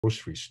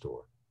grocery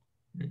store.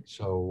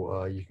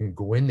 So you can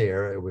go in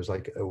there. It was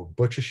like a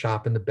butcher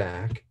shop in the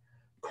back.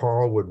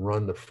 Carl would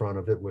run the front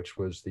of it, which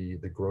was the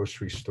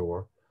grocery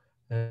store.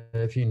 And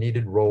if you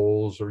needed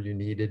rolls or you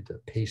needed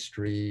a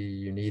pastry,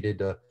 you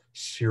needed a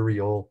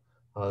cereal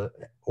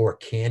or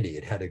candy,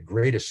 it had the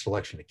greatest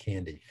selection of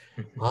candy.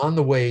 On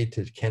the way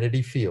to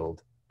Kennedy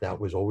Field, that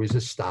was always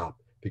a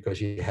stop because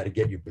you had to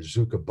get your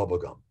bazooka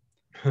bubblegum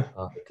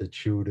to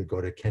chew to go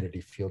to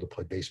Kennedy Field to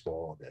play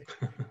baseball all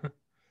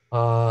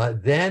day.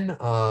 Then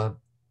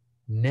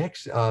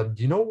next, do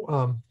you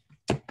know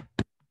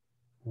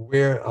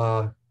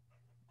where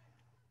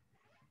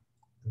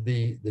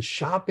the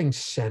shopping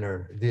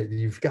center?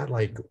 You've got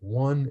like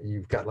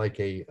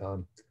a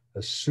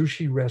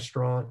sushi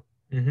restaurant,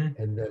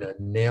 and then a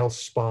nail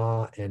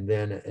spa, and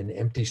then an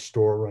empty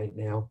store right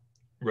now.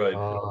 Right.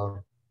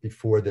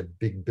 Before the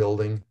big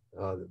building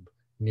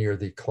near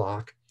the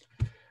clock.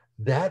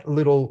 That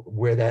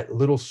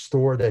little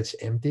store that's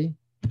empty,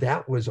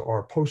 that was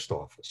our post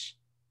office.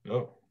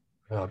 Oh.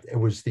 It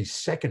was the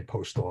second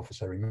post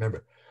office, I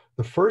remember.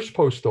 The first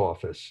post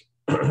office,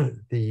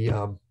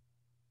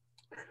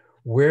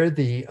 where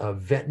the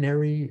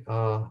veterinary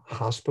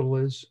hospital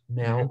is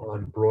now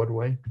on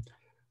Broadway,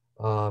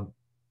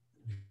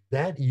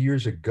 that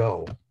years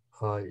ago,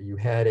 you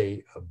had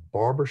a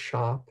barber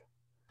shop.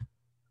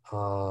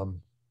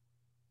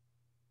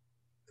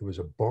 It was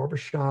a barber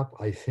shop,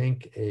 I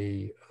think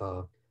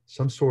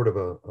some sort of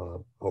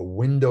a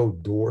window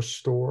door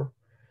store.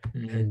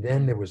 And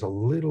then there was a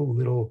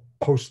little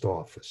post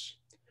office.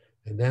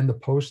 And then the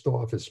post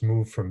office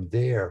moved from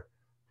there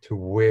to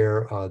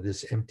where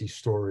this empty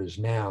store is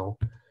now.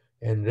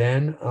 And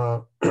then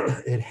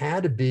it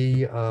had to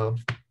be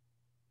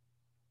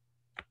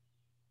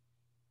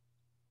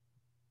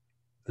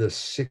the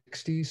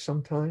 60s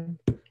sometime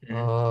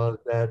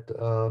that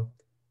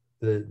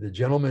the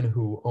gentleman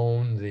who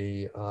owns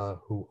the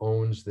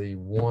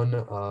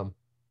one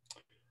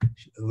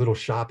little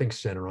shopping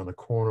center on the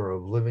corner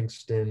of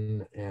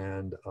Livingston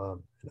and an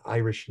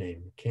Irish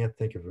name, can't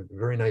think of it,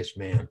 very nice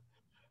man.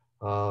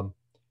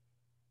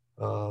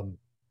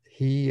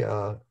 He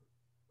on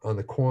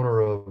the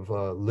corner of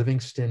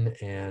Livingston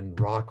and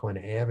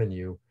Rockland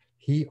Avenue,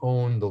 he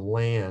owned the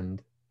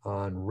land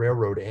on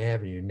Railroad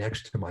Avenue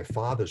next to my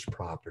father's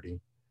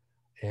property,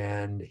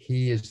 and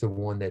he is the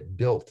one that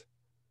built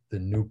the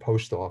new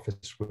post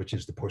office, which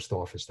is the post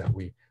office that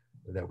we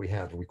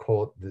have. We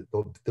call it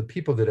the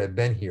people that have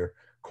been here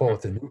call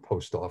it the new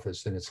post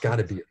office, and it's got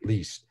to be at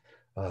least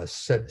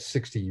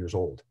 60 years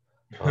old,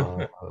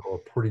 or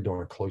pretty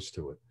darn close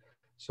to it.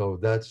 So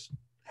that's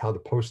how the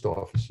post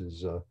office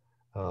is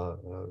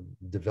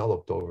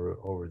developed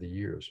over the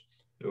years.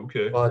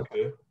 Okay.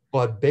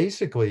 But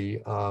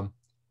basically,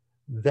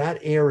 that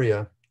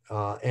area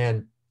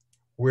and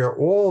where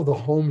all the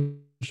homes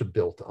are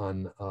built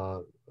on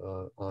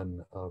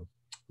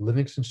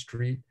Livingston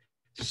Street,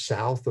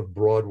 south of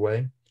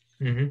Broadway.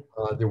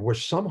 There were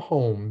some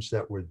homes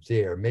that were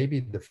there, maybe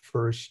the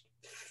first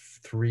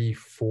 3,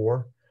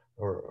 4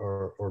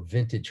 or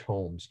vintage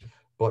homes.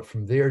 But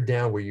from there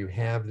down where you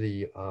have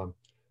the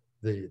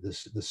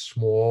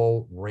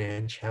small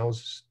ranch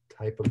house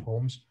type of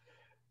homes,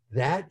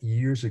 that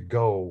years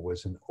ago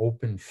was an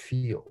open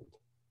field.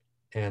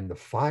 And the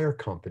fire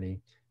company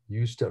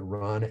used to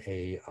run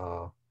a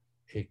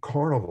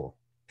carnival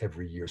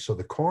every year. So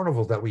the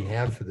carnival that we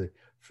have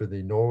for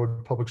the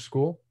Norwood Public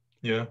School,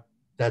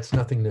 that's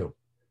nothing new.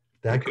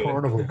 That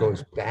carnival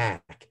goes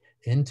back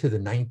into the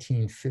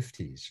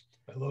 1950s.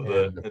 I love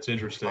that. That's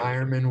interesting.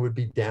 Firemen would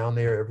be down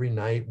there every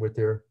night with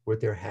their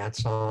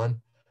hats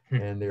on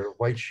and their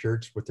white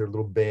shirts with their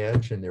little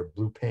badge and their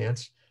blue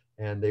pants,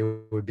 and they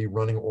would be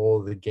running all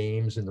of the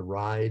games and the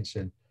rides,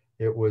 and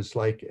it was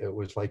like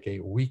a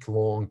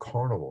week-long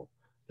carnival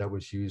that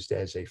was used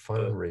as a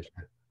fundraiser.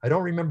 I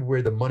don't remember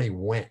where the money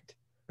went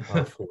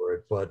for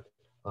it, but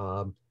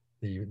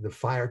the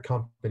fire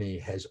company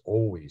has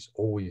always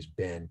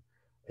been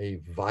a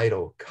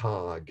vital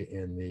cog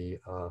in the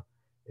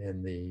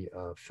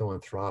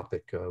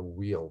philanthropic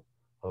wheel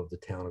of the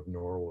town of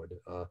Norwood.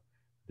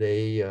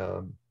 They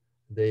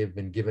have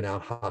been giving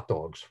out hot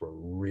dogs for a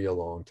real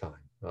long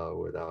time,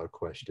 without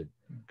question.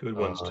 Good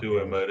ones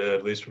too, I might add,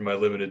 at least for my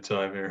limited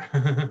time here.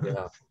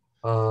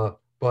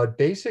 But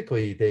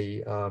basically,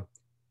 the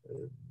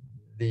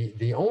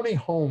only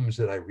homes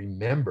that I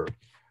remember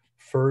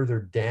further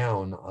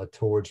down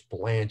towards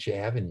Blanche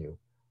Avenue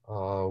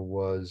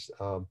was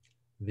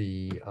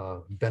the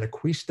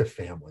Benequista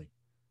family.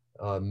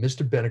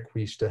 Mr.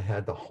 Benequista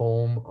had the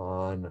home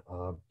on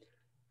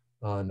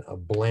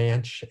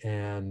Blanche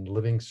and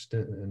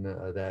Livingston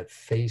that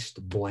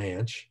faced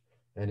Blanche,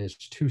 and his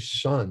two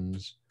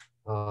sons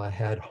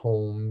had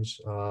homes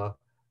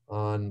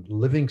on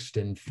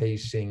Livingston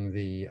facing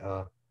the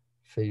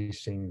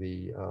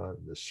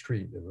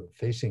street,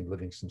 facing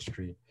Livingston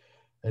Street.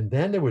 And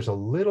then there was a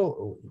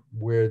little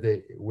where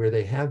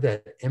they have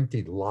that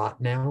empty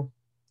lot now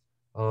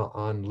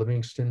on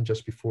Livingston,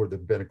 just before the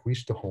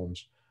Benequista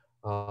homes.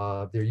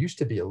 There used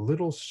to be a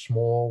little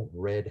small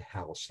red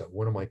house that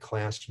one of my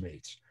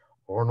classmates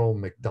Arnold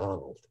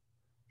McDonald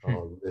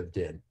Hmm. lived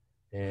in.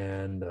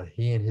 And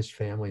he and his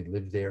family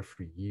lived there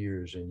for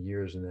years and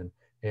years. And then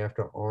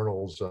after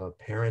Arnold's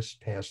parents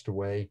passed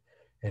away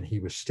and he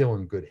was still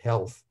in good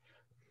health,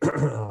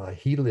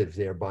 he lived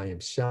there by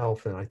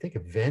himself. And I think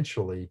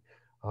eventually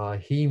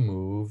he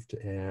moved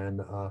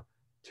and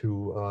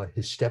to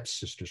his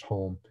stepsister's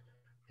home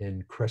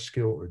in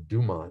Cresskill or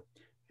Dumont.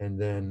 And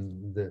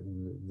then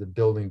the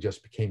building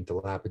just became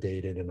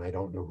dilapidated, and I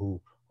don't know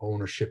who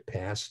ownership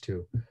passed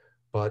to.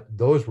 But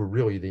those were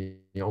really the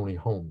only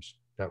homes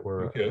that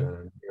were in Okay. Of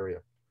the area.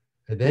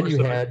 And course.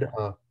 I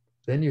mean,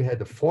 then you had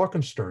the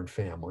Falkenstern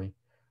family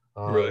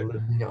right.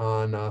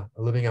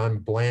 living on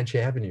Blanche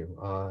Avenue,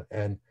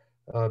 and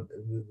uh,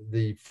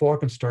 the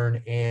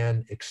Falkenstern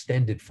and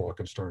extended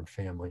Falkenstern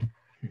family.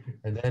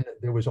 And then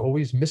there was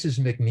always Mrs.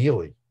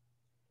 McNeely.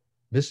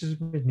 Mrs.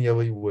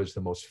 McNeely was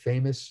the most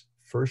famous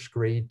first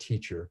grade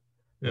teacher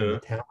in the Yeah.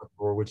 town of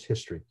Norwood's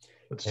history.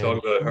 Let's talk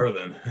And about her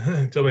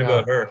then. Tell me yeah,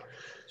 about her.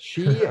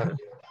 she uh,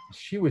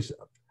 she was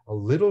a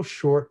little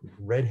short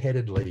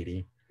redheaded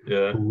lady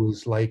Yeah. who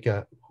was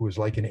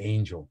like an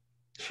angel.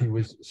 She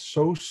was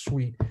so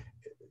sweet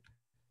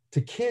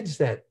to kids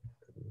that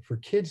for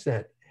kids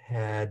that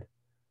had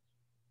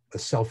a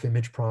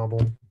self-image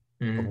problem,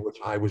 of Hmm. which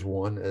I was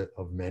one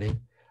of many.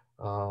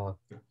 Uh,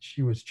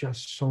 she was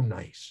just so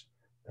nice,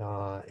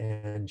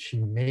 and she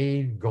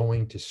made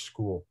going to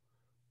school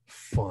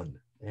fun,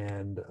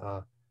 and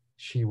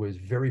she was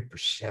very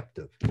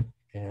perceptive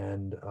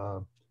and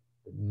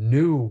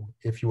knew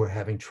if you were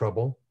having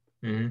trouble,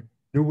 Hmm.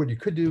 knew what you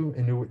could do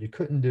and knew what you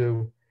couldn't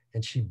do.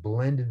 And she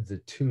blended the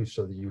two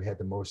so that you had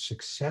the most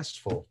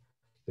successful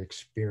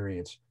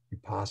experience you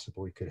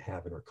possibly could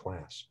have in her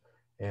class.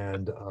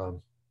 And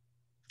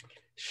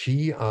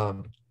she,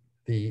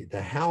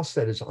 the house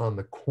that is on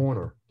the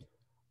corner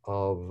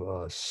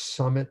of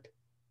Summit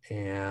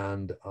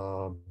and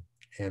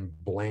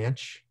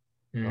Blanche,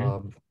 Hmm.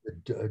 um,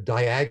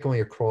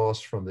 diagonally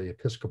across from the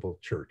Episcopal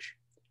Church,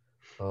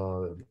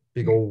 uh,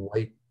 big old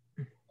white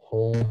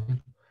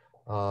home.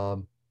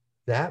 Um,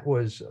 that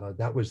was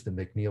the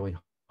McNeely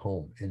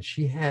home, and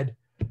she had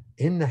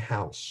in the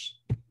house,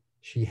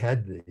 she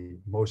had the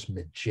most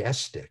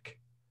majestic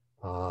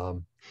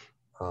um,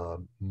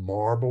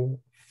 marble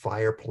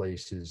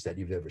fireplaces that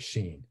you've ever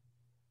seen.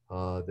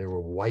 They were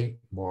white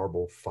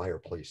marble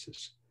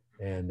fireplaces,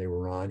 and they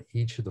were on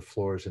each of the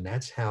floors. And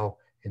that's how,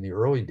 in the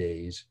early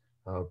days,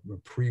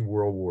 pre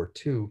World War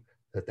II,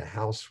 that the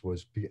house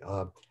was.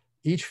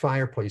 Each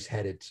fireplace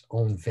had its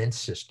own vent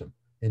system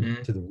Hmm.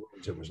 into the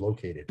rooms it was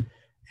located,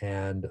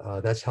 and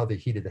that's how they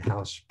heated the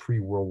house pre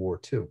World War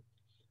II.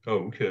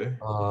 Oh, okay.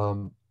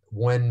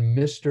 When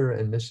Mr.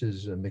 and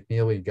Mrs.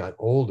 McNeely got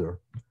older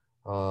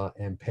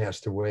and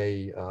passed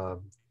away,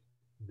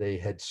 they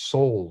had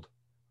sold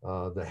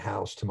the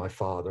house to my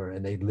father,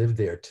 and they lived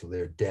there till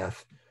their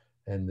death.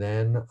 And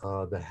then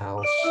the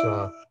house,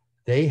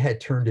 they had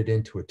turned it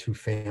into a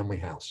two-family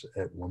house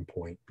at one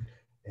point,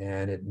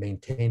 and it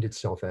maintained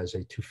itself as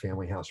a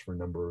two-family house for a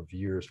number of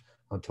years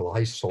until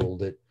I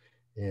sold it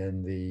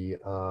in the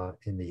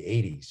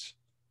 80s.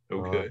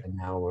 Okay. And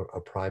now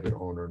a private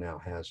owner now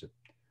has it.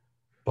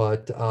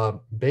 But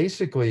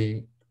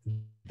basically,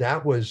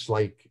 that was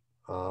like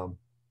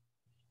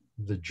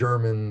the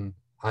German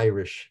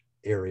Irish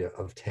area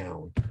of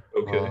town,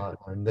 Okay.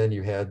 and then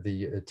you had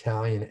the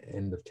Italian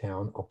end of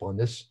town up on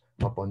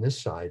this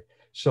side.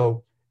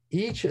 So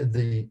each of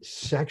the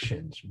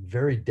sections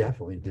very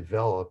definitely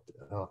developed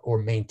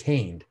or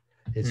maintained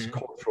its Hmm.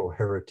 cultural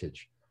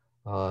heritage.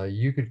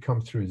 You could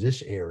come through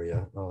this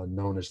area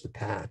known as the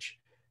Patch,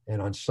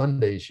 and on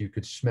Sundays you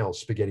could smell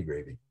spaghetti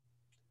gravy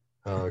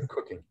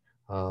cooking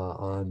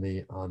on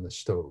the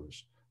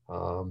stoves.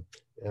 Um,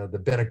 the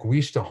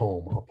Beneguista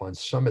home up on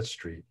Summit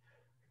Street.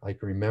 I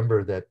can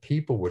remember that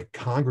people would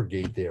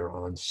congregate there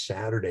on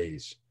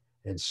Saturdays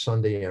and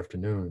Sunday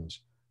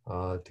afternoons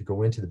to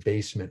go into the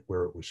basement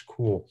where it was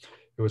cool.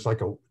 It was like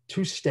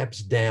two steps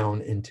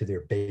down into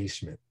their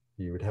basement.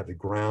 You would have the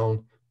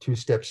ground, two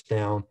steps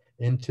down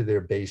into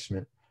their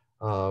basement,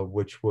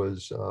 which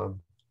was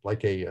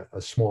like a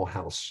small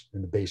house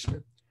in the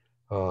basement.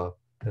 Uh,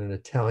 an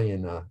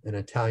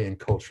Italian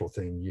cultural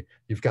thing.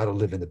 You've got to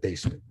live in the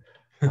basement.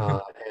 Uh,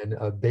 and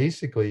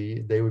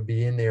basically, they would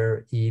be in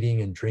there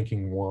eating and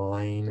drinking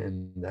wine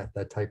and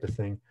that type of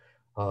thing.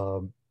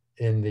 Um,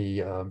 in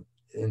the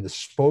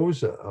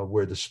Sposa,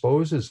 where the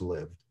Sposas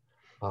lived,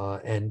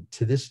 and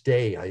to this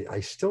day, I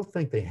still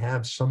think they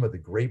have some of the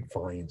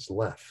grapevines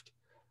left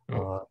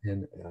Oh,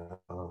 in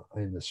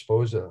the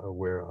Sposa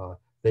where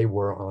they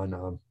were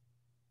on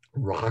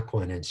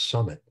Rockland and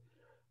Summit,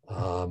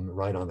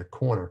 right on the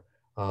corner.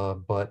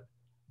 But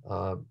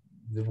uh,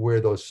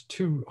 where those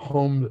two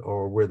homes,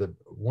 or where the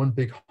one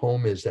big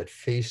home is that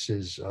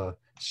faces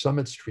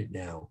Summit Street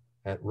now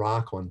at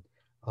Rockland,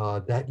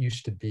 that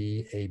used to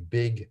be a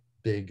big,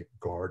 big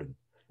garden.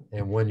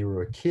 And when you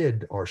were a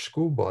kid, our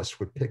school bus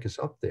would pick us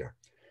up there,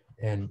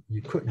 and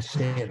you couldn't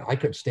stand. I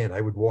couldn't stand.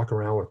 I would walk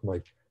around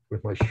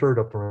with my shirt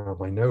up around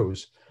my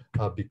nose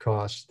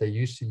because they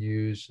used to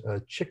use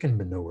chicken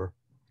manure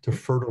to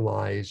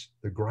fertilize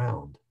the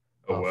ground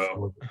Oh,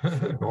 wow. for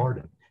the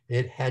garden.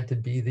 It had to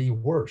be the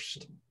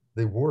worst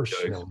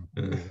smelling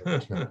thing you've ever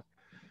Yikes. smelled.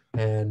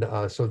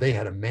 And so they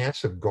had a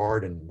massive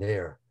garden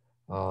there,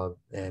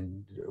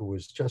 and it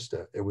was just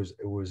it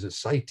was a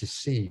sight to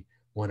see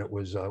when it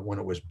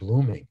was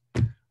blooming.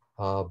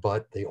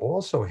 But they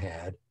also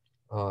had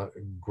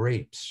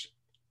grapes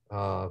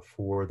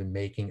for the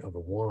making of the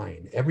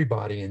wine.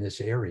 Everybody in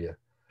this area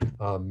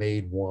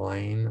made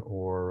wine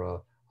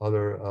or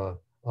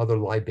other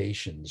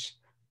libations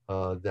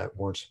that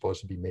weren't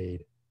supposed to be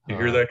made. You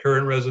hear that,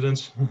 current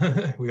residents?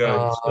 We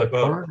gotta step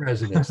up. Current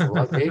residents, the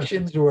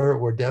libations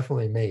were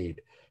definitely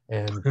made,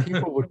 and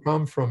people would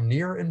come from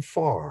near and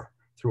far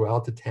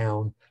throughout the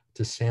town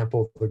to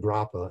sample the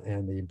grappa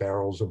and the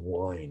barrels of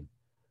wine.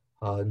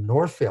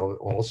 Northvale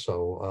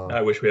also.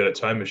 I wish we had a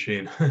time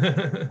machine.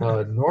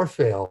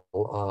 Northvale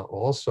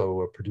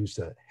also produced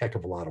a heck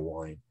of a lot of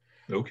wine.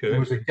 There Okay.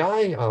 was a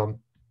guy,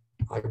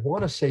 I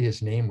want to say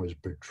his name was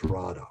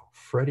Bedrado,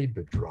 Freddie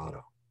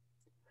Bedrado.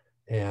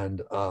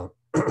 And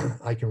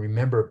I can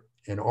remember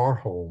in our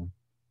home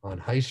on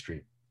High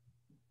Street,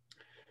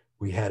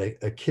 we had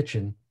a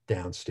kitchen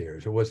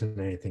downstairs. It wasn't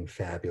anything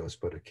fabulous,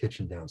 but a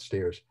kitchen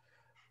downstairs.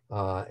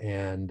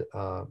 And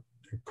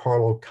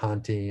Carlo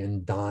Conti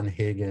and Don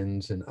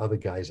Higgins and other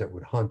guys that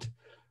would hunt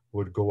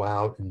would go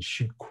out and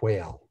shoot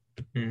quail.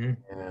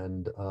 Mm-hmm.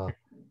 And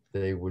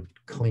they would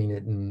clean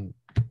it and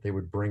they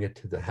would bring it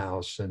to the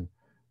house. And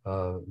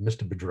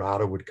Mr.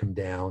 Bedrado would come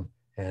down.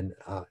 And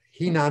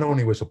he not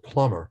only was a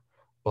plumber,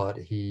 but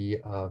he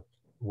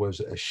was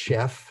a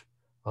chef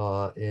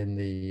in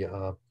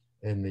the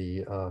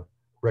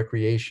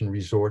recreation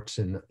resorts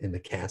in the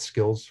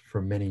Catskills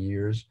for many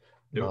years.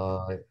 Yep.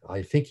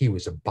 I think he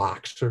was a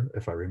boxer,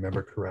 if I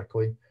remember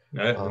correctly.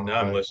 Now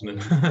I'm listening.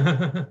 You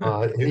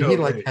He know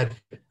like me.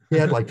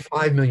 had like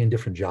 5 million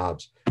different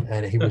jobs,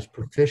 and he was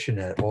proficient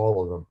at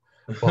all of them.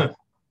 But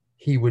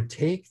he would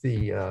take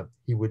the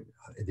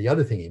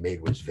other thing he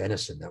made was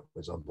venison. That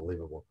was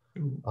unbelievable.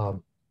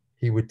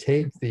 He would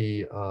take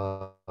the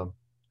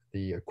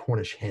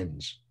Cornish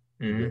hens,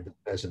 Mhm. the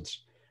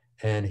pheasants,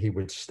 and he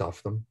would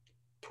stuff them,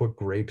 put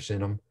grapes in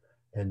them,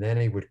 and then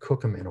he would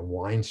cook them in a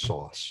wine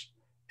sauce.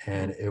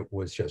 And it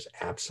was just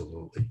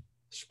absolutely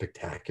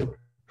spectacular,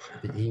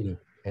 the eating.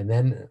 And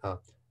then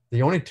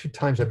the only 2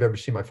 times I've ever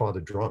seen my father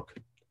drunk,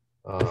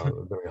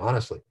 very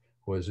honestly,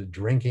 was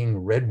drinking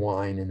red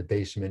wine in the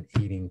basement,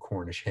 eating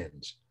Cornish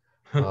hens.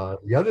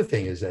 The other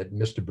thing is that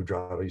Mr.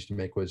 Budrado used to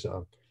make was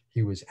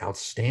he was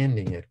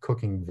outstanding at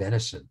cooking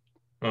venison,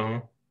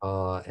 and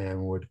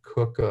would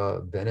cook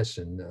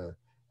venison.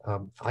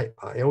 I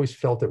always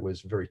felt it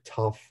was very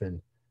tough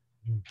and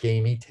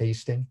gamey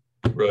tasting,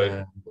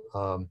 Right.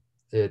 and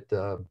it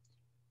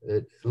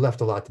it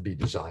left a lot to be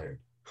desired.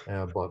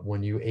 But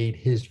when you ate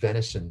his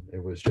venison,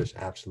 it was just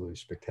absolutely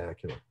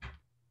spectacular.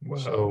 Wow.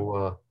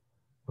 So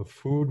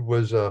food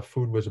was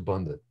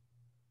abundant.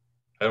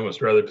 I'd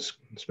almost rather just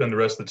spend the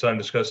rest of the time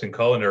discussing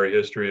culinary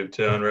history of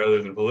town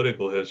rather than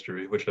political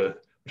history, which I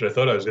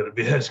thought I was going to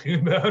be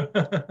asking about.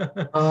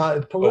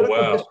 Oh Political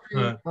wow.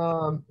 history,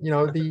 you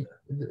know,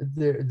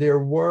 there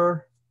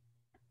were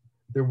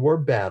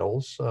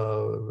battles.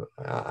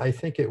 I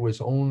think it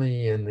was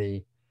only in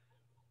the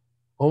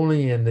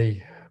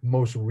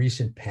most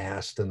recent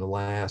past, in the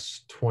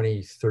last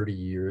 20, 30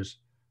 years,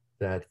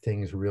 that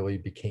things really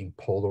became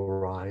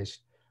polarized.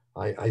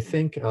 I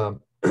think,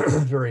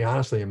 very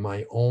honestly, in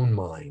my own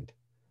mind,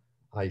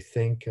 I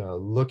think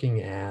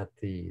looking at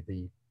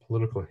the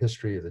political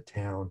history of the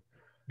town,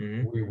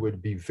 Mm-hmm. we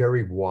would be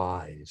very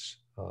wise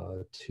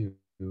to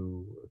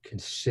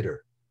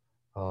consider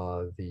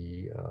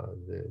the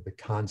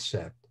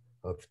concept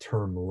of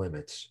term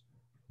limits,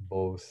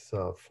 both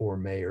for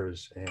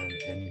mayors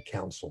and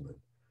councilmen.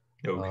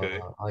 Okay.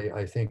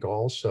 I think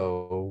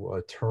also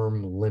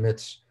term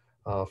limits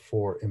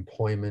for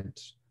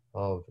employment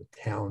of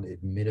town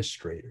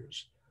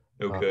administrators.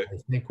 Okay. I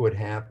think what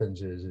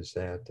happens is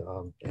that,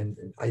 and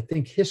I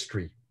think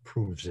history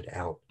proves it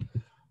out.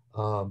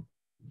 Um,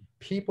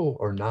 People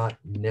are not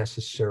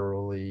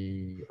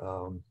necessarily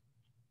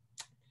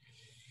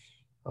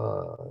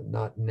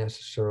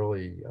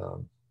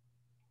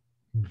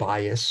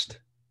biased,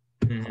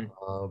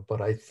 Mm-hmm.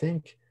 but I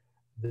think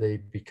they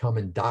become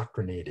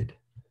indoctrinated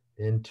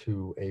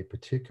into a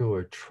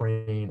particular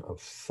train of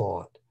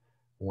thought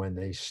when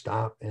they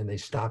stop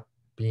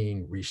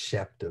being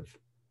receptive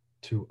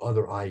to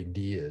other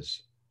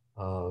ideas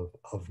of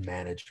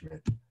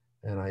management.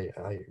 And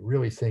I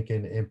really think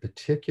in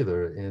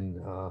particular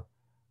uh,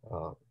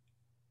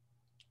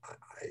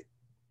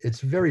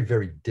 it's very,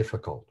 very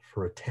difficult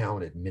for a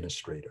town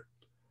administrator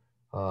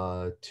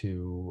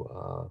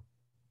to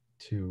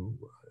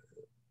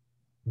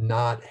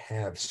not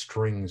have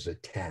strings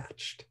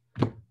attached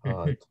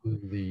to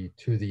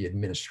the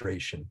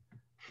administration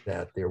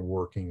that they're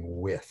working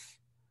with,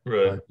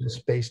 Right.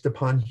 just based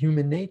upon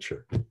human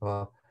nature.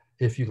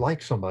 If you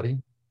like somebody,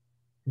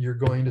 you're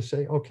going to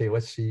say, okay,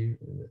 let's see.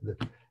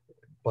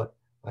 But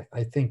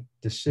I think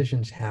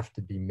decisions have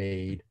to be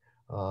made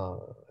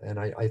And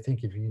I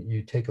think if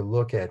you take a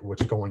look at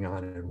what's going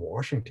on in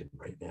Washington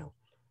right now,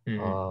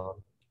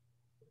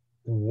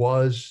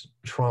 was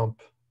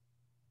Trump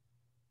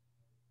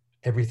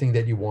everything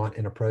that you want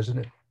in a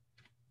president?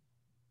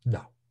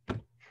 No.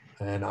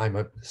 And I'm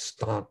a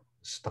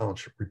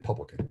staunch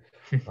Republican.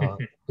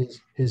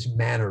 His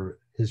manner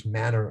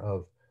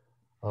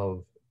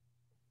of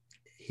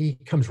he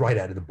comes right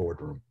out of the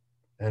boardroom.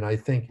 And I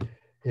think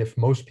if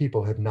most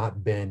people have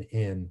not been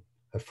in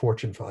a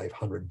Fortune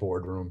 500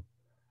 boardroom,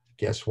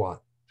 guess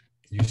what?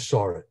 You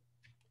saw it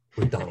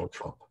with Donald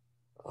Trump.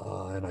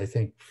 And I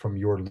think from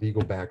your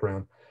legal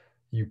background,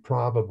 you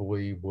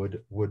probably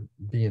would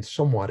be in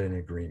somewhat in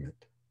agreement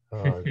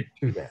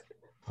to that.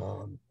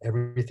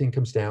 Everything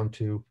comes down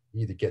to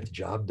either get the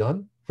job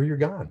done or you're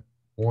gone,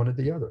 one or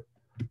the other.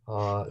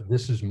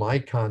 This is my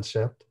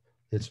concept.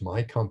 It's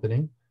my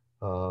company,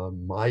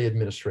 my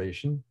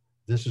administration.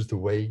 This is the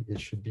way it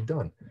should be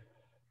done.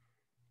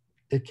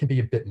 It can be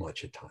a bit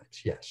much at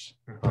times, yes.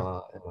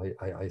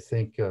 I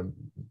think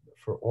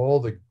for all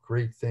the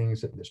great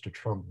things that Mr.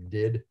 Trump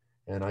did,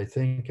 and I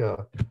think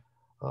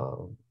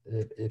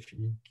if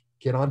you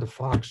get onto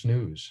Fox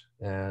News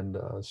and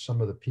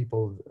some of the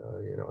people,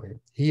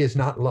 he is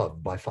not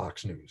loved by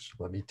Fox News.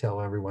 Let me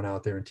tell everyone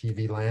out there in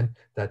TV land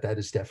that that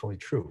is definitely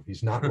true.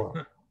 He's not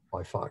loved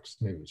by Fox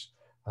News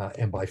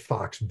and by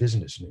Fox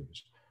Business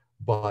News.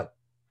 But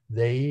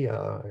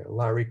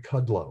Larry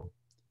Kudlow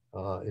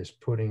is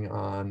putting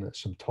on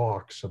some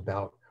talks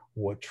about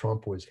what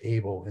Trump was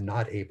able and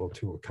not able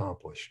to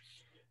accomplish.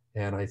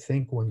 And I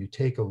think when you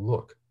take a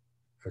look,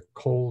 a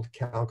cold,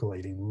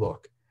 calculating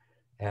look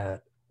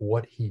at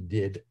what he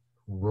did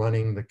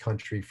running the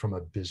country from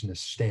a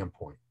business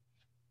standpoint,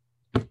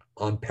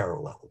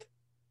 unparalleled,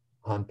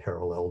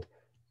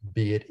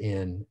 be it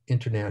in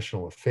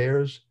international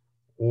affairs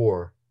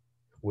or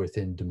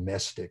within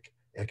domestic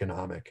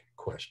economic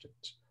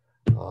questions.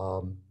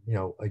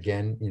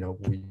 Again,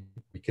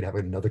 we could have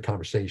another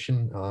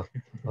conversation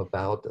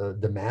about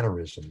the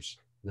mannerisms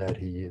that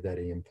he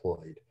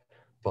employed.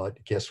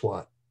 But guess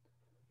what?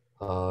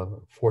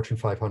 Fortune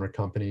 500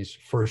 companies,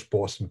 first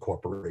Boston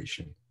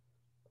corporation.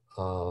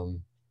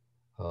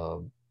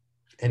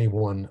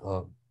 Anyone?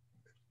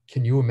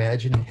 Can you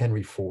imagine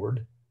Henry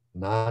Ford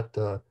not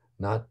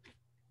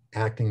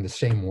acting the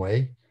same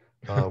way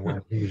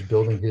when he was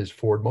building his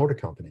Ford Motor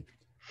Company?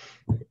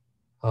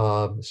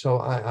 So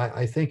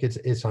I think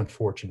it's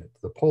unfortunate,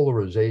 the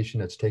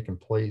polarization that's taken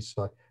place.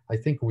 I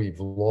think we've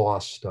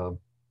lost. You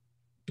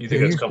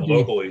think that's come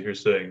locally? You're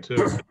saying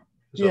too.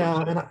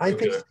 Yeah, and I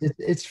think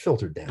it's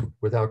filtered down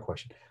without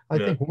question. I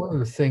think one of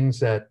the things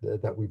that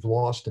we've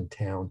lost in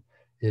town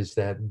is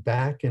that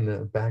back in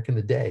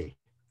the day,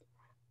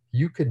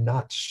 you could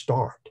not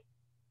start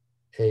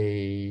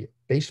a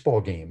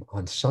baseball game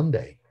on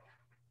Sunday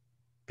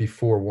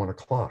before 1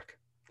 o'clock,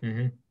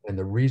 and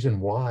the reason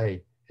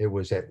why it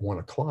was at 1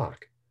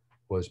 o'clock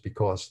was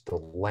because the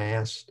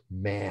last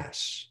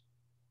mass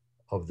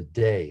of the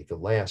day, the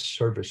last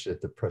service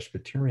at the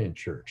Presbyterian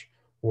Church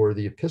or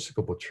the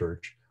Episcopal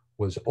Church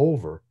was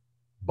over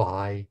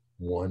by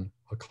 1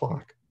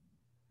 o'clock.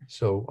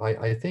 So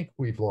I think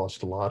we've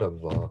lost a lot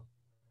of the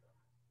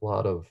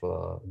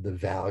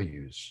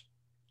values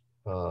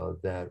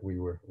that we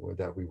were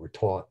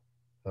taught.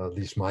 At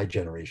least my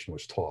generation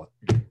was taught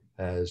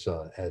as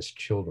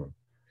children.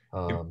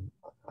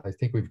 I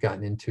think we've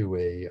gotten into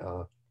a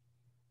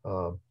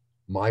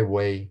my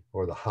way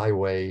or the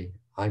highway.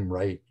 I'm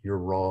right, you're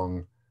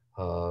wrong.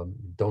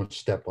 Don't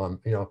step on.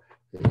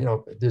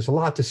 There's a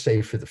lot to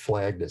say for the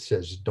flag that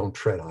says "Don't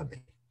tread on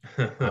me."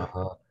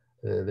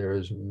 There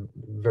is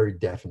very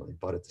definitely,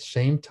 but at the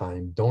same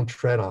time, don't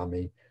tread on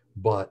me.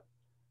 But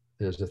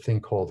there's a thing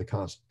called the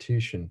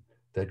Constitution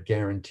that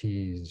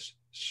guarantees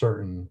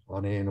certain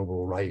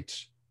unalienable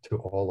rights to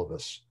all of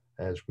us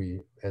as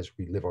we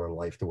live our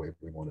life the way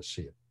we want to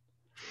see it.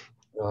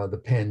 The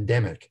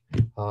pandemic,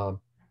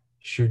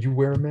 should you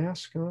wear a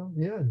mask?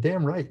 Yeah,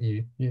 damn right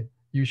you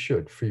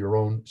should, for your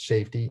own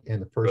safety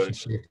and the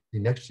person's safety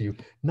next to you,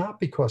 not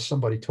because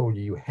somebody told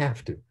you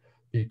have to,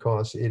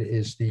 because it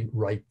is the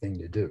right thing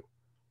to do.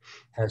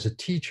 As a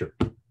teacher,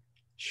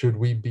 should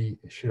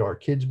our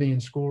kids be in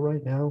school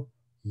right now?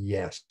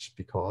 Yes,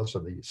 because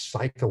of the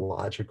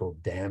psychological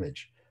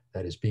damage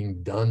that is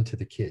being done to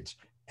the kids,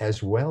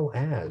 as well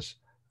as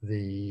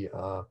the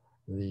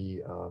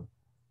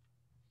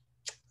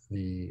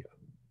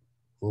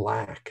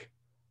lack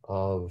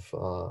of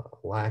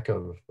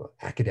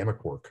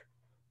academic work,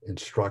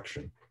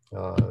 instruction.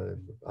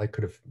 I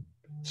could have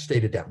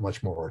stated that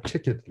much more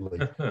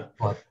articulately,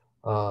 but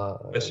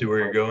I see where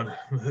you're going.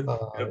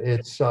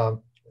 It's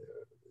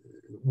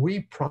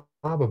we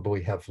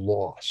probably have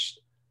lost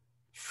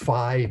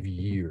 5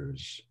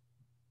 years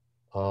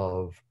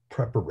of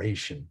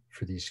preparation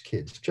for these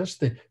kids, just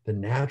the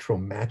natural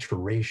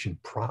maturation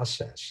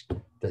process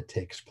that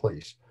takes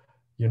place.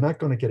 You're not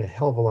going to get a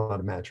hell of a lot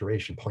of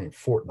maturation playing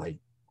Fortnite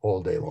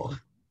all day long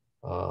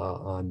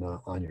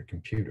on your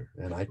computer.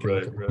 And I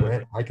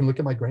can look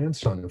at my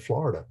grandson in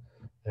Florida,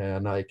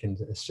 and I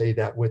can say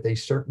that with a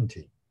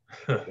certainty.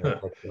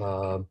 But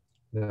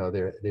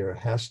there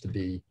has to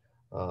be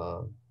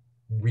uh,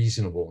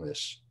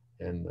 reasonableness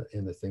in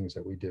the things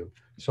that we do.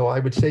 So I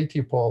would say to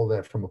you, Paul,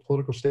 that from a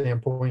political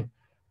standpoint,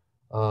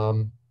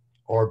 um,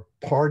 are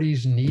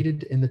parties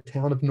needed in the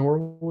town of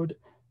Norwood?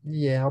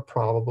 Yeah,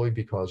 probably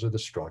because of the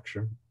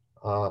structure.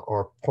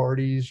 Are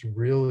parties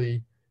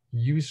really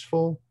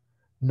useful?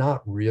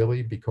 Not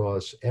really,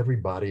 because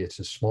everybody, it's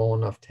a small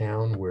enough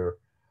town where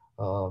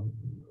um,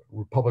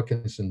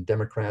 Republicans and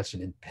Democrats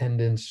and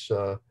independents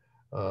uh,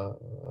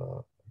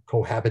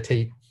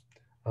 cohabitate.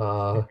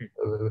 Uh,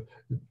 uh,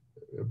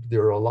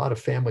 there are a lot of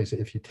families.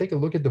 If you take a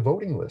look at the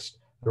voting list,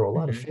 there are a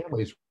lot of Mhm.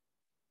 families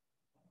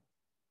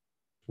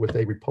with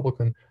a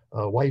Republican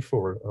wife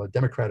or a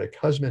Democratic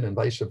husband and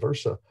vice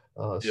versa.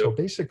 So Yep,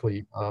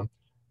 basically,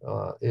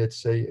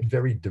 it's a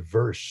very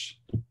diverse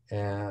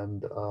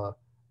and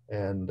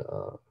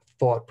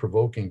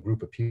thought-provoking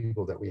group of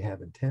people that we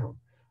have in town.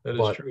 that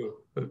is But true.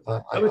 But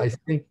I, how would,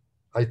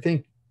 I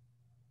think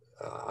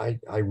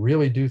I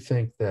really do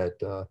think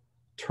that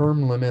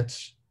term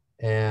limits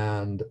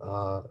and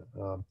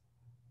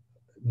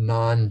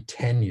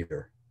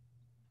non-tenure,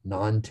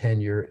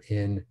 non-tenure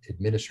in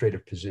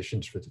administrative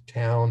positions for the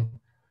town,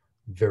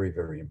 very,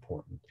 very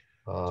important.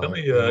 tell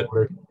me, In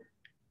order,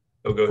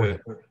 oh, go go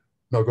ahead. ahead.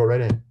 No, go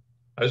right ahead.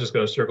 I was just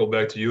going to circle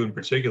back to you in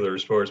particular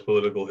as far as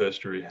political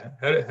history.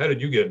 How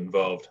did you get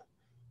involved?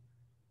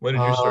 When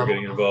did you start Um,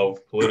 getting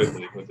involved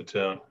politically with the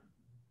town?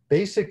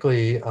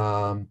 basically,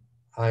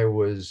 I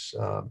was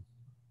um,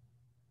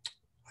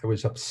 I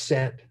was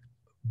upset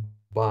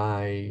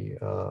by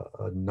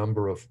a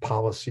number of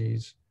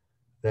policies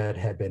that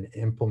had been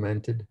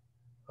implemented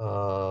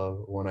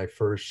when I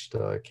first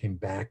came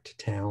back to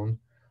town.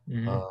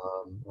 Hmm.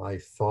 I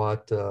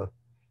thought uh,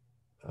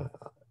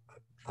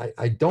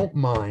 I don't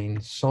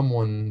mind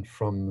someone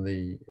from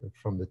the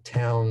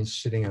town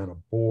sitting on a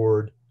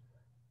board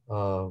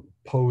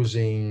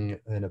posing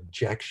an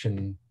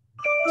objection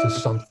to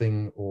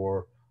something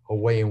or a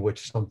way in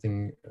which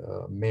something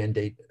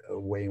mandate a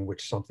way in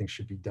which something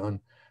should be done.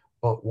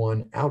 But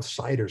when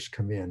outsiders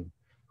come in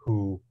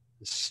who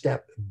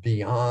step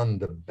beyond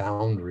the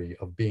boundary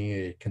of being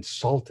a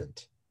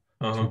consultant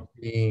Uh-huh. to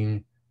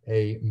being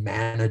a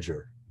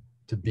manager,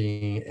 to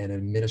being an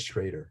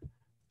administrator,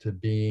 to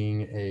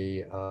being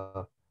a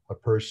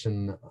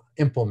person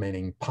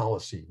implementing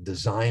policy,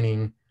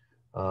 designing,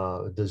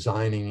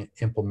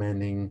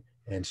 implementing,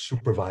 and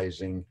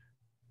supervising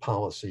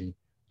policy.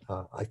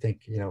 I think,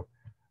 uh,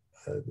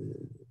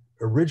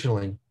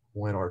 originally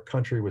when our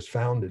country was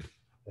founded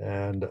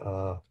and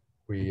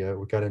we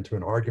got into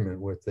an argument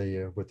with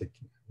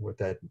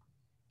that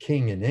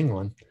king in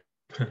England,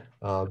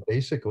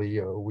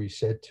 basically we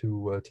said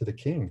to the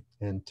king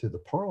and to the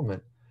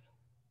parliament,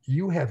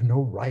 you have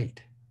no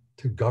right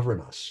to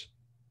govern us.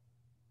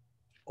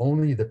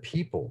 Only the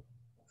people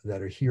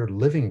that are here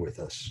living with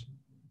us,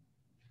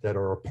 that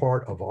are a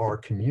part of our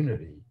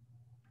community,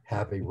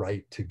 have a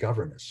right to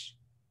govern us.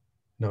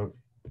 No,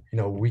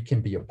 we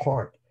can be a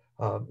part.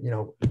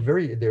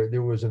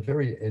 There was a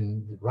very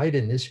right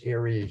in this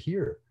area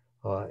here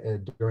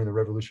during the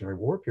Revolutionary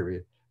War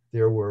period.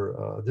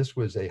 This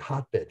was a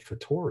hotbed for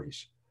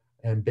Tories,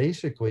 and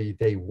basically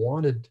they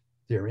wanted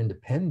their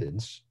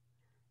independence,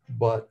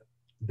 but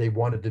they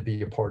wanted to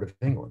be a part of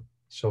England.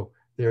 So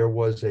there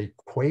was a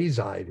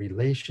quasi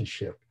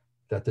relationship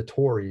that the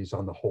Tories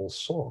on the whole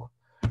saw.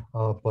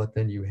 But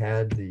then you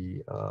had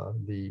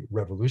the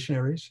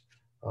revolutionaries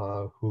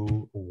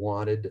who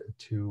wanted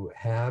to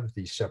have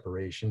the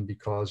separation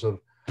because of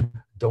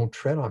don't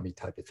tread on me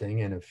type of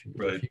thing. And if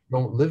Right. you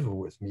don't live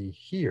with me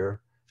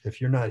here, if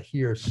you're not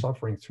here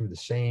suffering through the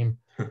same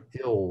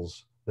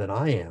ills that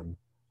I am,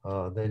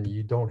 then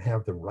you don't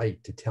have the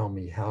right to tell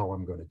me how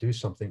I'm going to do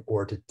something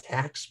or to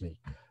tax me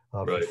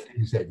for Right.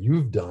 things that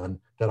you've done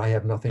that I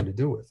have nothing to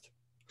do with.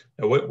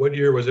 Now, what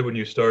year was it when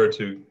you started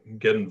to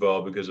get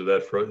involved because of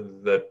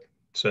that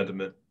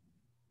sentiment?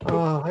 What,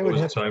 I what would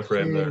was the have to time say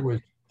frame it there? was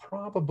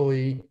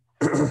probably,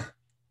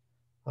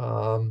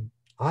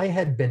 I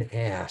had been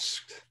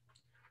asked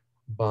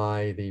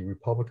by the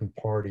Republican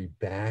Party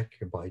by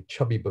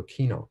Chubby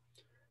Bocchino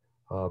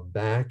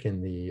back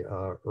in the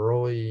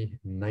early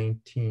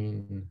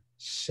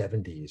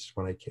 1970s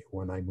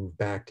when I moved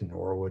back to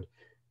Norwood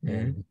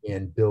and Hmm.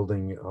 began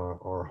building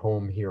our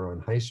home here on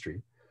High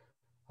Street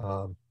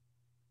um,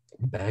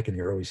 back in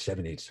the early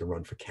 70s to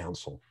run for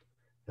council.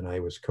 And I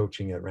was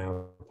coaching at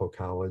Ramapo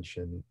College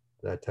and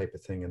that type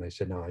of thing. And I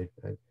said, no, I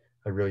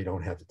really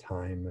don't have the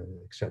time,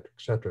 et cetera,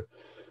 et cetera.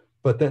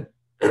 But then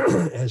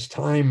as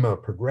time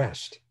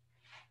progressed,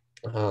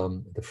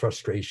 the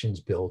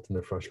frustrations built and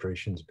the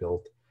frustrations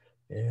built.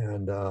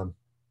 And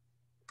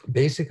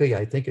basically,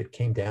 I think it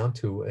came down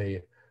to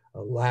a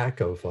lack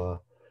of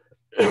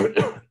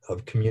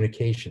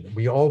communication.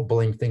 We all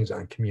blame things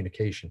on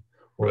communication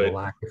or the Right.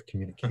 lack of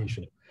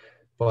communication.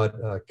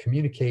 But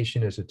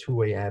communication is a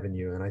two-way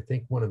avenue. And I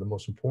think one of the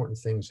most important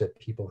things that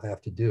people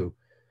have to do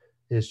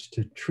is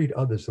to treat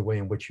others the way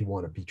in which you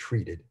want to be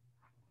treated.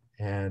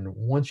 And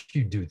once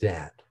you do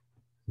that,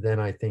 then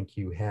I think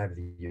you have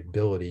the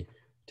ability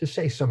to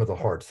say some of the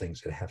hard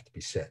things that have to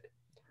be said.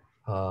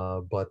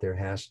 But there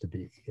has to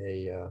be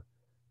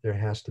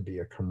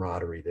a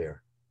camaraderie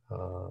there,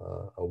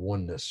 a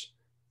oneness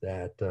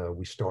that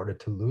we started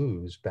to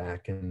lose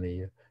back in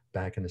the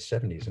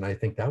 70s. And I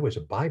think that was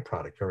a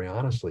byproduct, very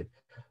honestly,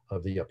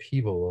 of the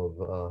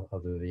upheaval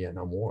of the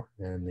Vietnam War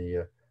and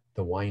the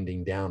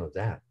winding down of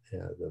that,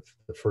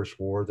 the first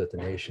war that the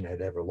nation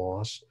had ever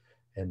lost.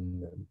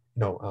 And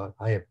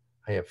I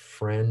have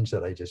friends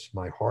that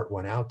my heart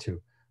went out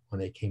to when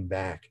they came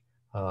back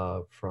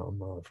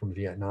from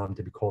Vietnam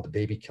to be called a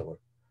baby killer.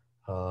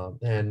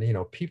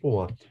 And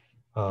people.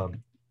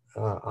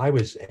 I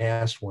was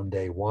asked one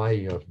day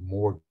why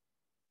more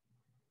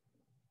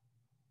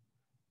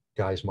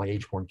guys my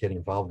age weren't getting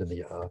involved in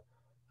the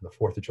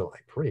 4th of July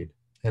parade.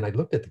 And I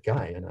looked at the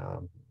guy, and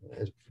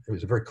it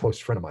was a very close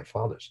friend of my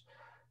father's.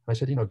 I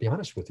said, to be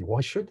honest with you,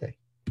 why should they?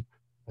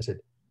 I said,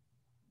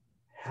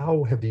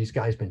 how have these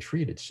guys been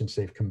treated since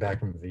they've come back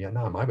from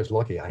Vietnam? I was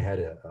lucky. I had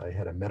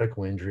a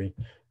medical injury,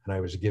 and I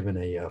was given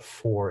a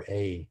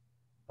 4A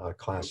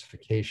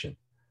classification.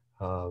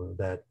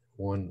 That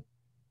when,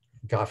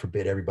 God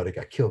forbid, everybody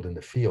got killed in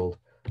the field,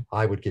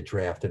 I would get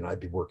drafted and I'd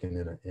be working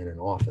in an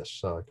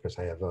office because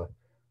I have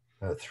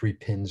 3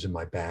 pins in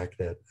my back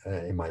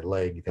in my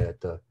leg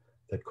that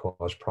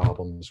caused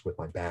problems with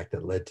my back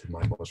that led to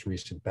my most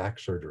recent back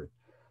surgery.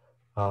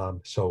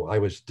 So I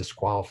was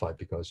disqualified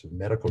because of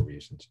medical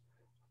reasons.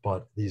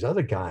 But these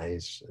other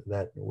guys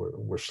that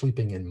were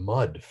sleeping in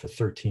mud for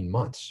 13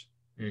 months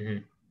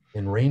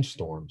in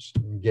rainstorms,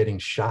 getting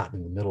shot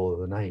in the middle of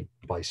the night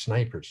by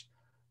snipers,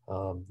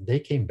 they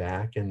came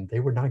back and they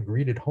were not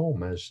greeted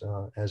home as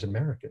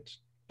Americans.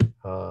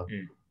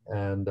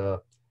 And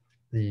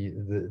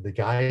the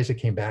guys that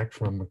came back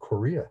from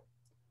Korea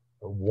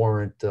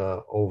weren't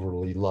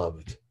overly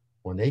loved.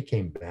 When they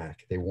came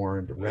back, they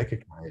weren't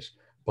recognized,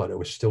 but it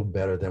was still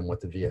better than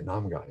what the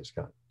Vietnam guys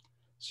got.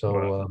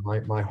 So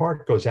my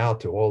heart goes out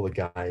to all the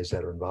guys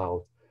that are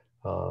involved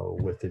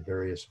with the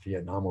various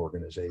Vietnam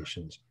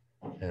organizations,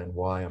 and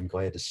why I'm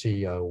glad to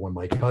see when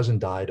my cousin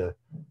died a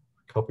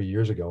couple of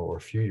years ago, or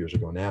a few years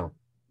ago now,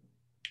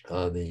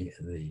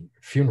 the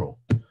funeral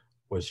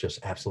was just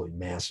absolutely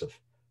massive,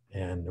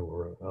 and there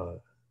were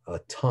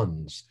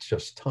tons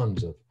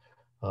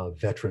of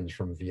veterans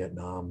from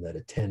Vietnam that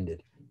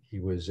attended. He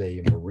was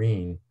a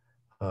Marine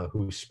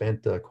who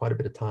spent quite a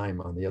bit of time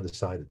on the other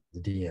side of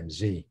the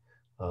DMZ,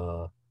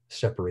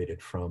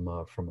 separated from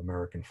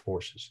American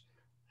forces,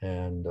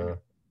 and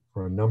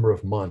for a number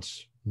of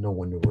months, no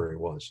one knew where he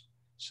was.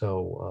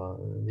 So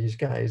these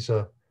guys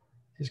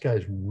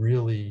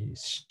really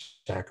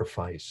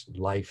sacrificed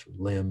life,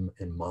 limb,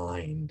 and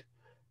mind,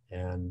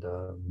 and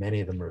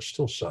many of them are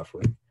still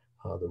suffering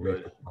the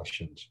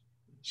repercussions.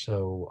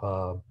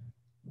 So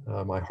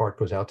my heart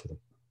goes out to them.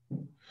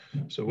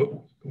 So what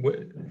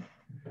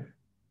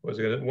was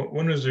it?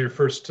 When was your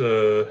first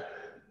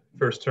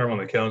term on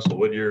the council?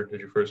 What year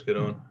did you first get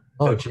on?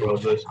 Oh,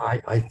 geez.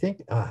 I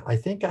think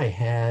I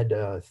had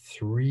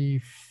 3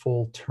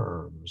 full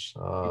terms.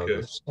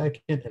 The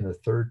second and the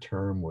third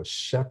term was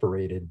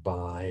separated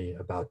by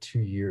about 2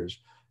 years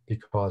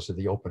because of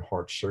the open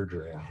heart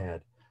surgery I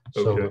had.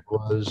 So that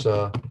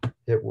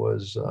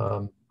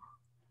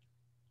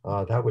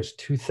was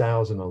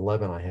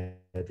 2011. I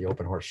had the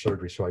open heart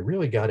surgery. So I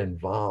really got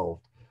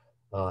involved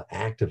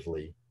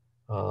actively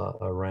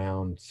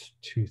around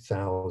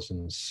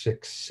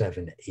 2006,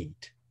 7,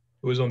 8.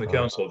 Who was on the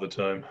council at the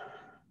time?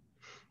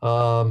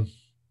 Tom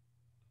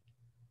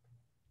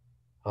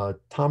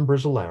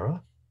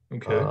Brizzolera.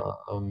 Okay.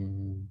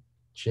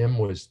 Jim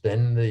was a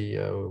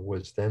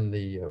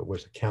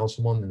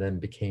councilman, and then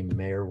became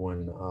mayor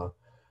when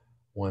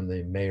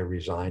the mayor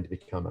resigned to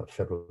become a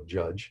federal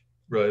judge.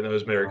 Right, that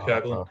was Mayor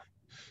Kaplan.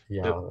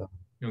 Yeah.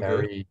 Yep.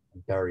 Okay.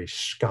 Barry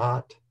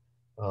Scott.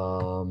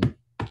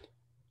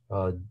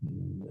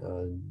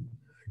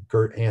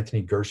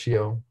 Anthony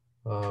Gercio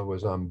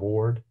was on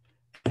board,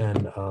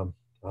 and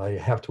I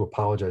have to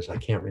apologize. I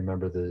can't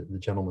remember the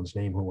gentleman's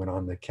name who went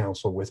on the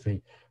council with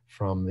me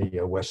from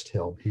the West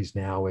Hill. He's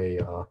now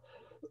he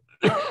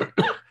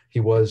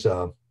was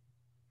a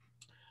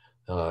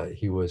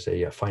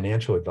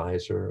financial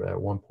advisor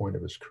at one point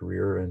of his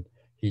career, and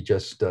he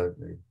just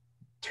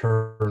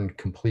turned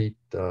complete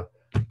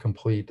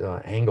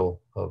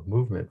angle of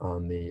movement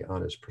on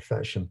his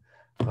profession.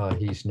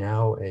 He's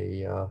now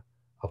a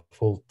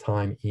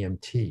full-time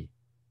EMT.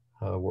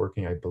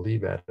 Working, I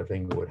believe, out of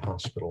Inglewood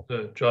Hospital.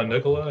 John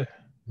Nicolai?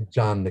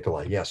 John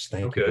Nicolai, yes,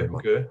 thank you very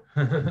much. Okay.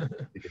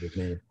 His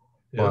name.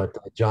 Yep.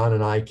 But John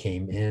and I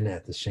came in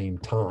at the same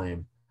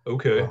time.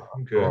 For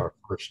our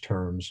first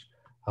terms.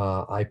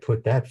 I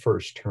put that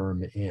first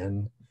term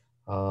in.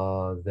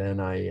 Then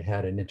I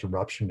had an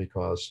interruption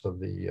because of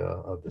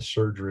the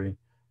surgery,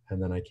 and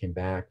then I came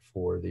back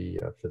for the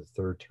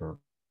third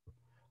term.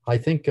 I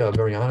think,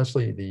 very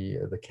honestly,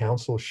 the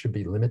council should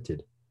be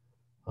limited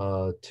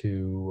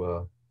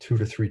to 2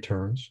 to 3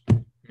 terms.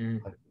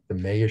 The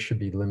mayor should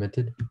be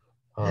limited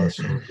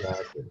so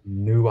that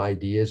new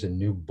ideas and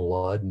new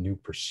blood, new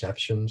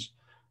perceptions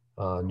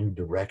new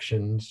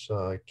directions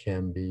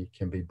can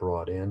be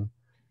brought in,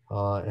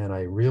 and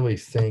I really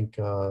think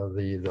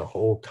the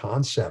whole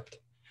concept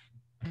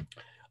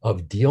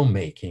of deal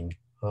making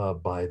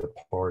by the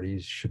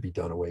parties should be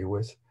done away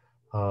with.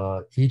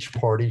 Each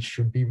party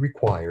should be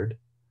required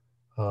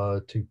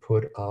to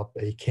put up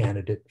a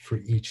candidate for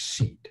each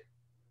seat,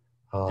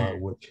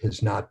 which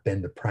has not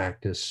been the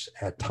practice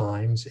at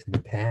times in the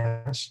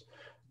past.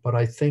 But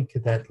I think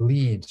that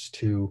leads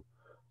to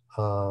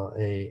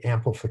a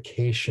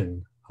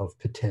amplification of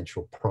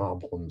potential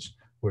problems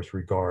with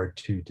regard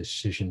to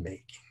decision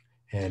making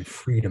and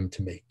freedom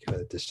to make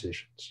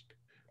decisions.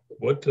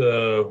 What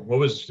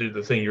was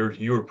the thing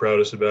you were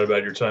proudest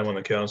about your time on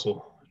the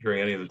council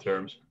during any of the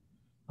terms?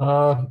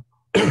 Uh,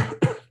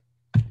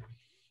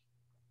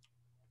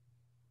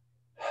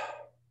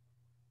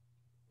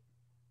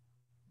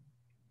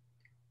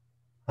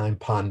 I'm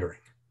pondering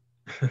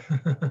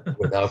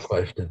without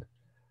question.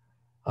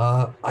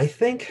 I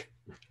think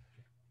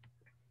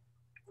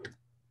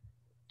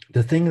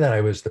the thing that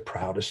I was the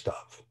proudest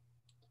of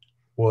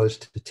was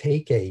to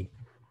take a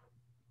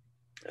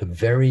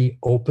very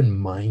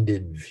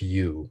open-minded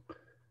view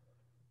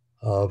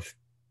of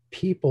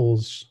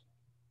people's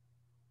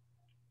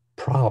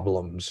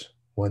problems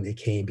when they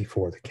came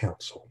before the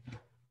council.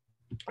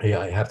 Yeah,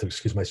 I have to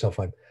excuse myself.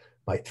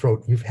 My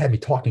throat, you've had me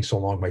talking so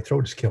long, my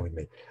throat is killing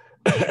me.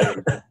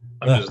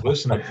 I'm just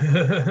listening.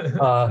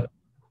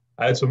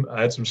 I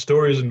had some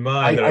stories in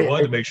mind that I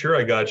wanted to make sure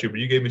I got you, but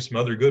you gave me some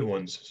other good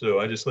ones, so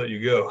I just let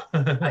you go.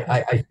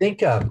 I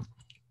think I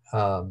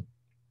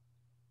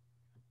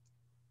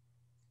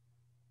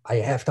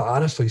have to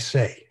honestly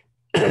say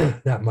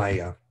that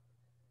my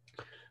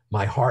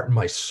heart and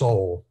my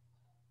soul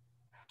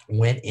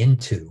went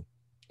into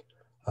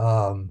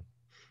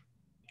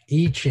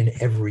each and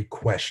every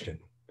question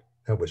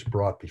that was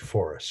brought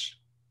before us.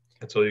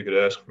 That's all you could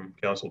ask from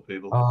council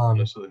people,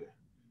 honestly.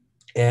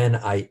 And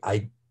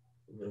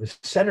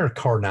Senator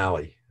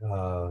Carnally,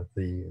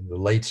 the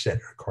late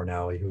Senator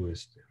Carnally, who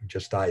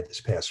just died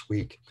this past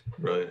week,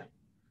 right,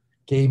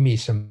 gave me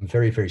some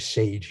very, very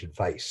sage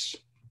advice.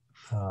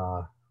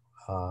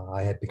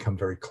 I had become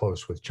very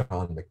close with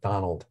John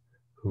McDonald,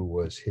 who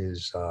was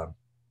his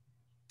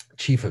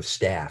chief of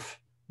staff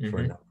for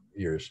a number of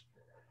years.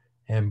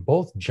 And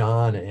both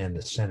John and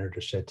the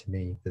senator said to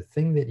me, the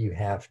thing that you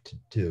have to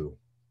do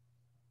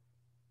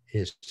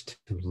is to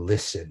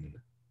listen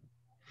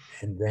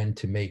and then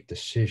to make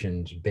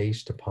decisions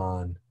based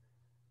upon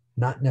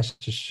not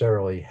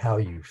necessarily how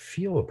you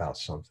feel about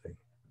something,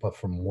 but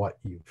from what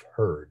you've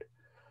heard.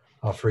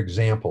 For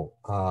example,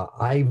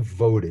 I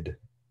voted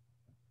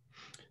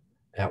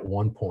at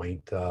one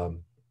point.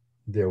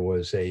 There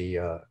was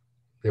an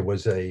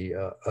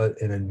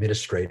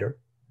administrator,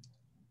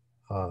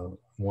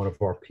 one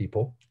of our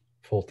people,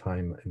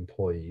 full-time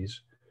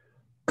employees,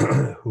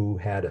 who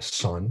had a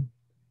son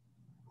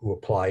who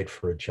applied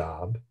for a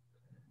job,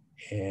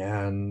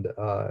 and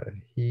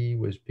he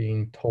was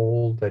being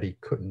told that he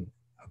couldn't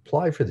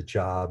apply for the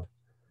job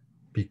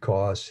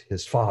because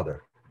his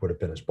father would have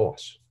been his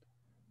boss.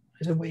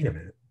 I said, wait a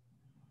minute.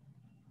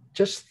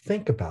 Just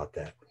think about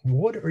that.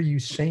 What are you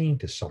saying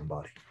to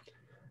somebody?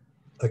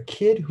 A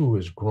kid who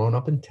has grown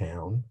up in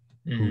town,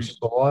 who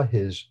saw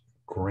his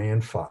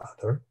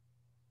grandfather,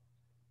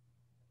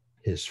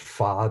 his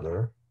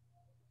father,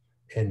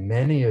 and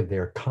many of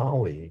their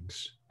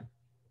colleagues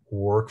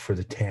work for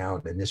the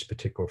town in this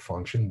particular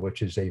function,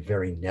 which is a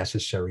very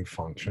necessary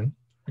function,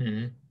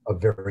 a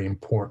very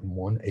important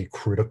one, a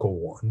critical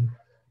one,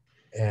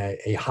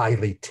 a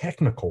highly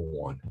technical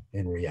one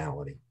in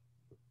reality.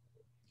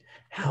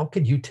 How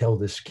could you tell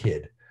this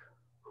kid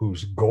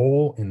whose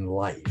goal in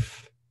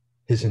life,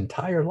 his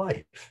entire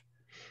life,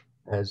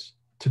 as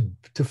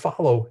to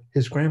follow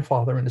his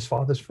grandfather in his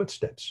father's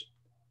footsteps,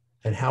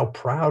 and how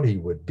proud he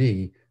would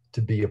be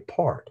to be a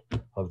part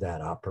of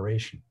that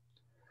operation?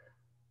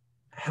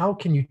 How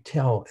can you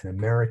tell an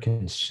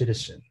American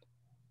citizen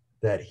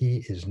that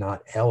he is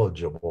not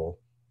eligible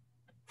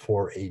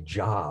for a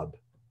job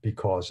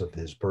because of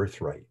his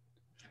birthright?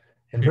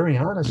 And very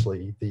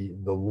honestly, the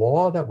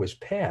law that was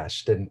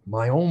passed, and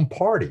my own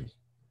party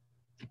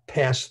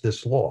passed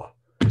this law.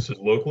 This is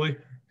locally?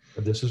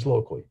 This is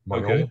locally.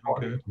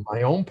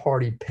 My own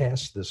party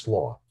passed this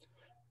law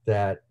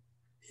that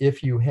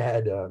if you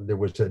had, there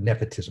was a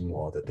nepotism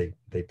law that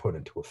they put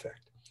into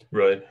effect.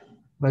 Right.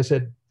 And I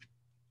said,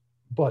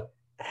 but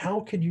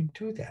how can you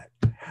do that?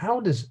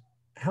 How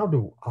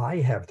do I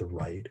have the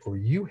right, or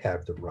you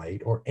have the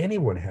right, or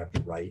anyone have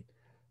the right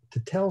to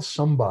tell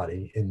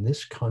somebody in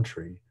this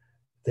country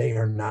they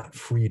are not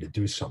free to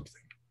do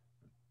something?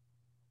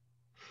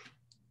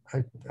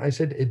 I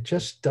said, it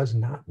just does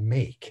not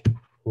make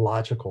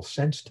logical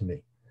sense to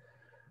me.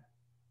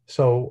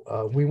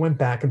 So we went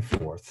back and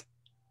forth,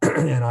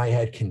 and I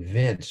had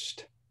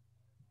convinced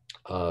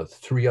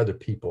 3 other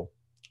people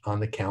on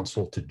the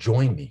council to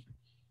join me.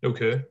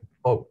 Okay.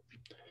 Oh,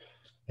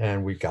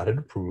 and we got it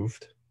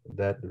approved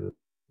that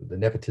the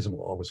nepotism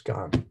law was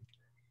gone.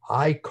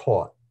 I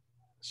caught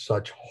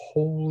such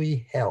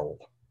holy hell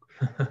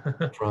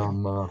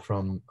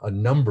from a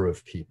number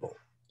of people.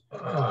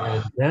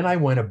 And then I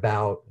went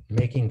about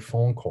making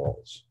phone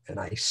calls and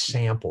I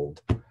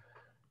sampled.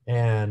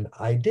 And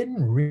I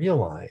didn't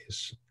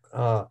realize,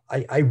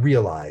 I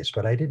realized,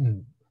 but I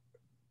didn't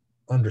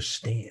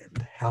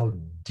understand how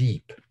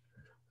deep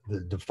the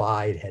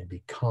divide had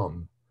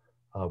become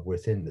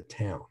within the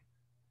town.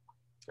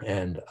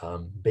 And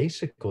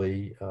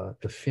basically,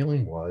 the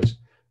feeling was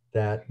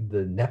that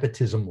the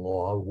nepotism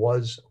law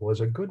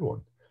was a good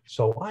one.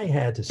 So I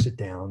had to sit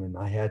down and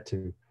I had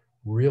to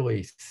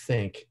really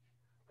think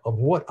of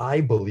what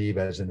I believe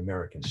as an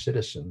American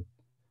citizen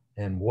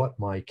and what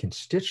my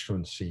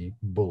constituency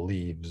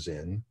believes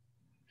in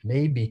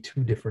may be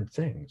two different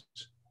things.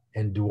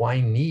 And do I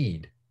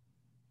need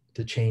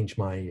to change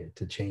my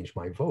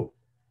vote?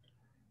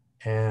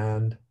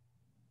 And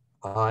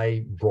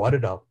I brought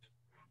it up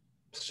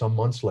some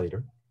months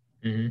later,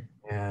 Mhm.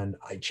 and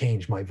I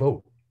changed my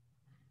vote.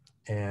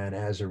 And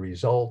as a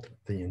result,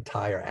 the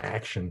entire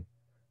action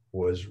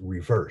was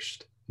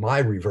reversed. My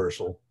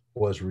reversal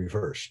was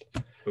reversed.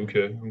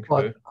 Okay.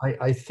 But Okay.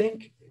 I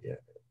think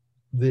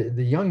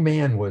the young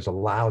man was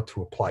allowed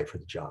to apply for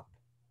the job.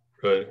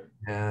 Right.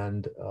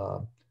 And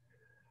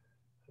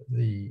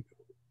the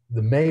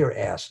the mayor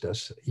asked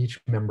us,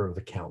 each member of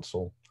the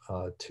council,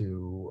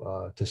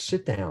 to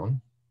sit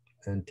down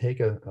and take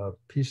a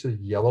piece of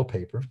yellow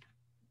paper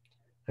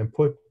and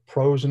put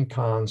pros and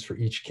cons for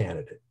each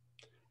candidate,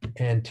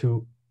 and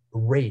to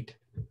rate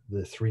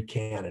the three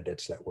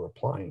candidates that were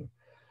applying.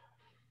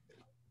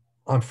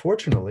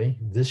 Unfortunately,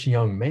 this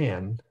young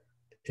man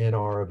in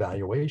our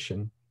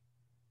evaluation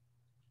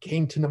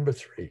came to number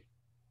three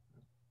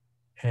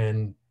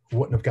and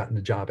wouldn't have gotten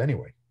the job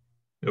anyway.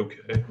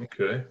 Okay.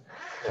 Okay.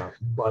 Yeah,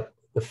 but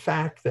the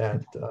fact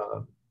that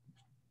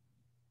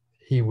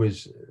he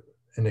was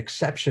an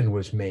exception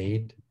was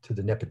made to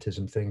the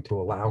nepotism thing to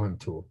allow him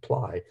to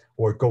apply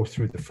or go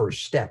through the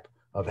first step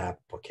of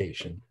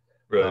application.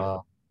 Right.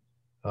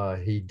 Uh,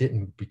 he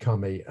didn't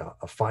become a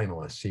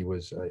finalist. He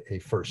was a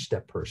first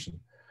step person.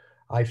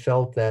 I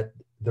felt that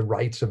the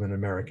rights of an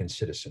American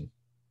citizen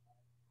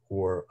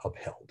were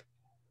upheld.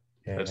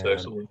 That's And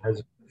excellent.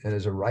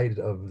 as a right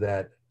of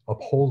that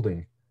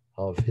upholding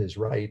of his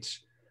rights,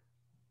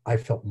 I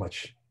felt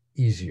much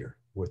easier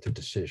with the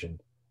decision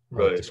of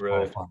Right. Right.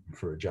 disqualifying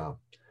for a job.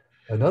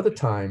 Another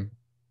time,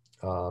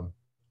 um,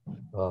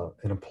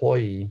 an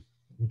employee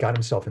got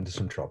himself into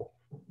some trouble.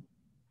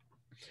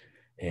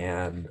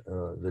 And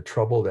the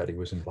trouble that he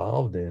was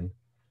involved in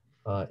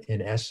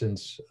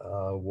essence,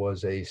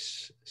 was a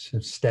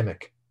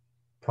systemic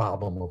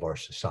problem of our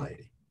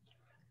society.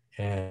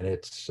 And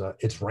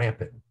it's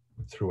rampant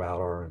throughout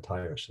our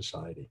entire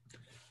society.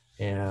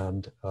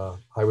 And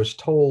I was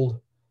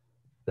told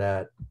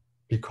that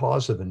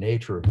because of the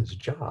nature of his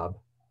job,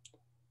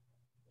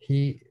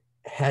 he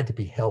had to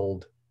be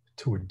held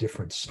to a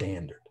different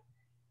standard.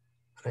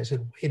 And I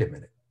said, wait a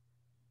minute.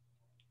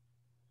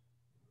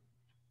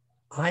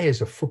 I,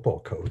 as a football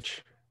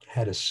coach,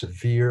 had a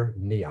severe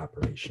knee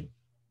operation.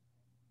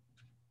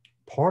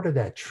 Part of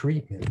that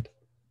treatment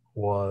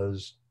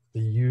was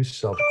the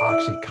use of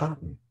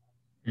Oxycontin.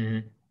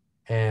 Mhm.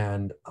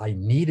 And I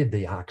needed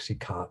the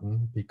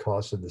Oxycontin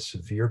because of the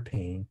severe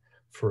pain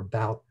for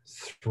about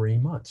 3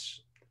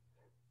 months.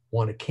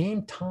 When it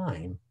came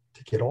time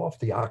to get off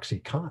the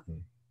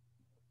Oxycontin,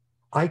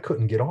 I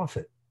couldn't get off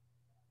it.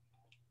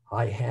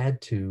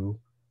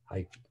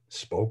 I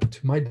spoke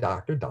to my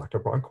doctor, Dr.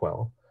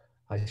 Bronquell.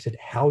 I said,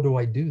 how do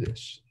I do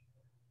this?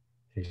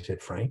 He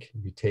said, Frank,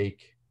 you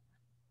take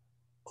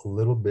a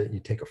little bit, you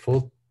take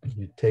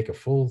a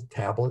full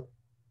tablet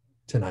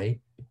tonight.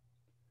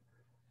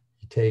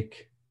 You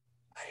take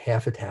a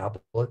half a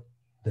tablet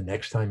the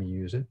next time you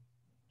use it.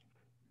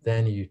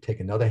 Then you take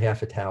another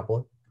half a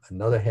tablet,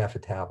 another half a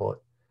tablet,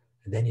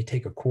 and then you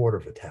take a quarter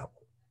of a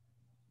tablet.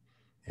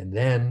 And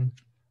then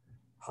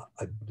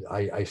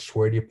I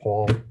swear to you,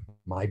 Paul,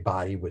 my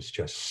body was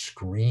just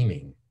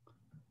screaming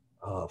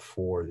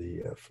for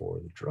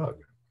the drug,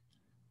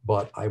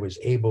 but I was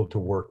able to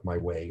work my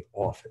way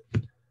off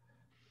it.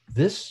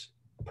 This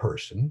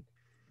person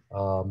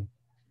um,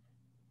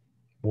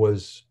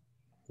 was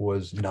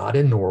was not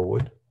in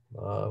Norwood.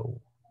 Uh,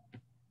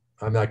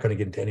 I'm not going to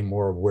get into any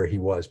more of where he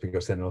was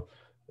because then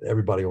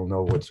everybody will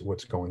know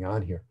what's going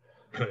on here.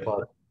 Right.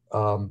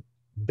 But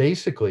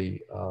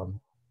basically,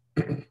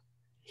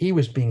 he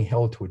was being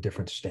held to a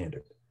different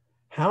standard.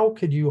 How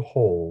could you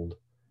hold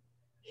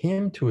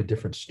him to a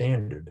different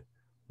standard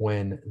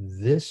when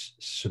this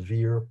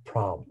severe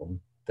problem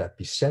that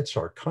besets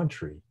our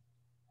country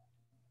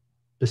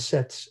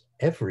besets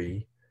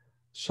every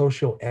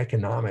social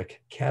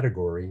economic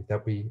category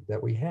that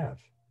we have?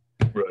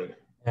 Right.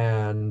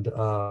 And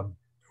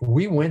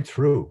we went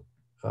through.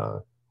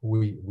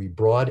 We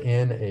brought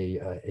in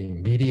a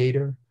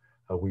mediator.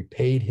 We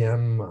paid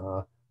him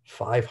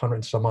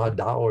 500 some odd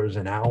dollars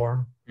an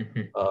hour.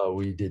 Mhm.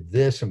 We did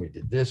this and we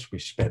did this. We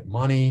spent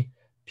money.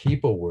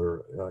 People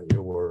were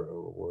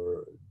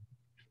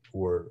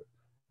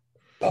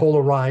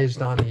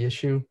polarized on the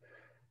issue,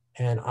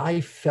 and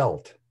I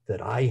felt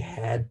that I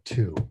had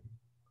to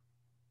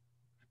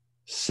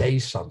say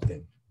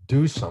something,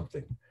 do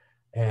something.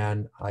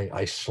 And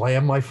I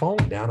slammed my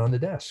phone down on the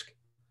desk.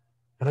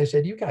 And I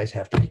said, you guys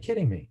have to be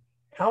kidding me.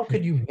 How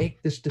could you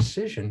make this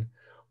decision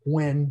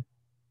when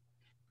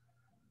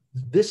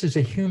this is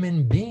a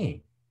human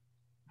being?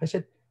 I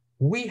said,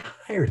 we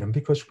hired him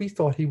because we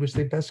thought he was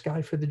the best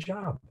guy for the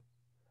job.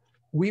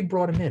 We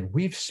brought him in.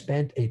 We've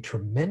spent a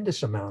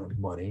tremendous amount of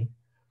money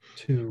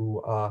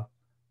to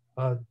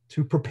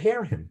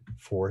prepare him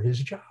for his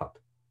job.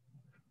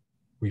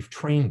 We've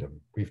trained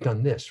him. We've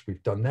done this.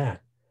 We've done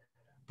that.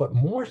 But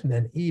more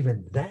than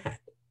even that,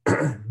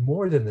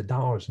 more than the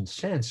dollars and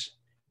cents,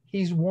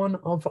 he's one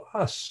of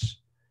us.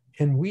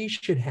 And we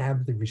should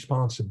have the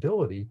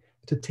responsibility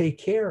to take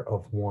care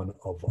of one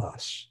of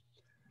us.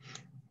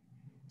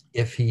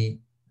 If we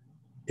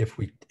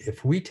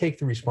take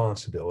the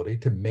responsibility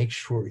to make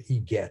sure he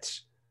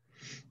gets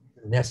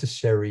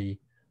necessary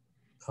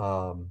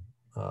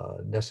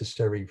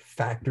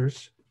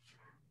factors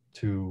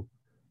to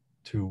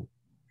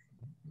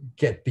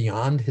get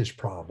beyond his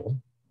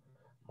problem,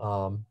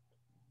 and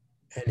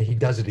he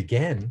does it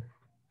again,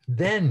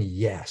 then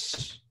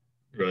yes,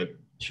 right,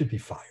 should be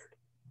fired.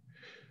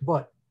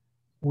 But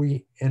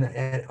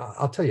and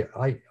I'll tell you,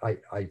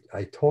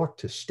 I talked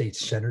to state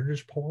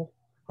senators, Paul.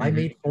 I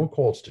made phone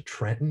calls to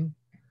Trenton.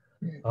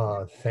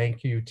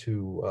 Thank you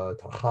to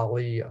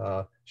Holly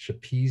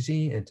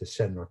Shapizi and to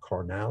Senator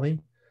Carnally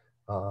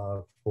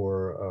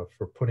for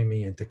putting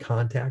me into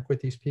contact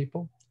with these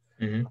people.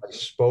 I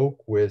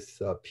spoke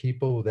with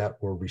people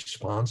that were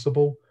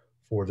responsible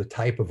for the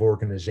type of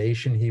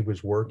organization he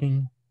was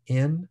working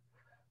in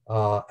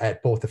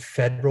at both the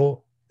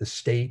federal, the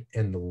state,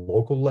 and the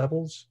local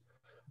levels.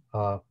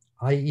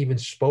 I even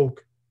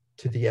spoke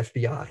to the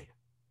FBI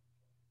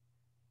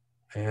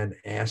and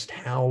asked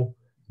how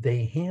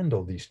they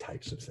handle these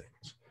types of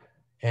things.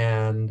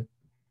 And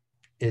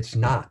it's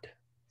not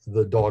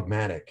the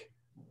dogmatic,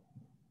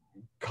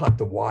 cut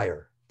the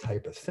wire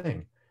type of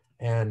thing.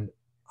 And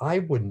I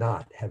would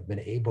not have been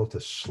able to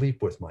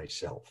sleep with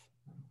myself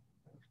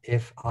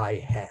if I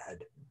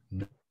had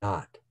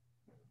not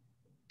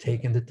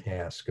taken the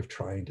task of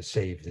trying to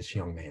save this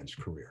young man's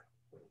career.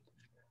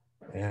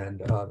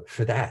 And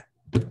for that,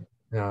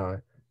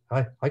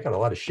 I got a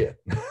lot of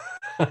shit,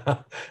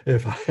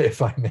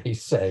 if I may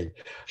say.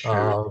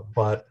 Sure.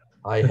 But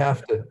I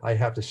have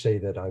to say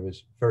that I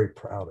was very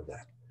proud of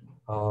that.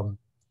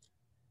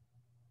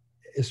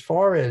 As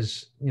far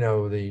as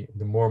the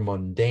more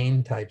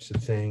mundane types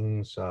of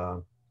things,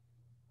 I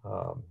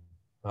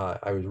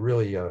was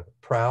really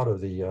proud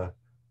of the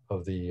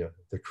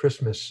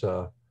Christmas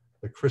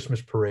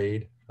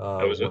parade.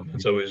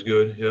 It's always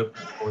good. Yep.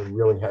 We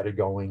really had it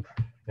going,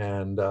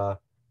 and I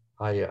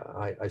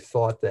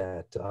thought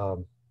that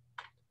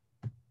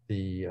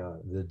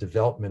the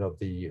development of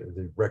the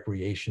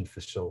recreation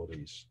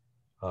facilities,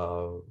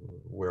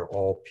 where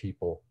all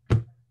people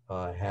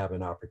have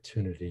an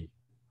opportunity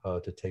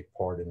to take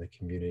part in the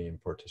community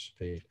and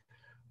participate.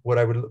 What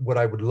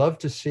I would love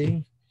to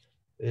see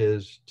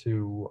is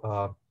to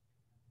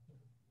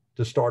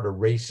start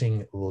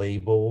erasing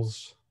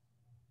labels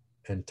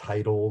and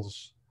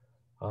titles.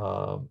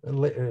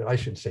 I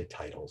shouldn't say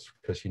titles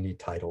because you need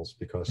titles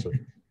because of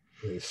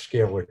the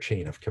scale or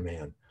chain of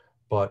command,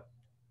 but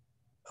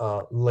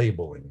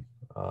labeling.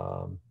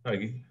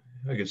 I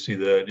could see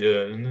that,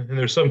 yeah. And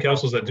there's some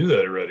councils that do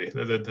that already.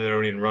 That they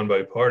don't even run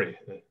by party.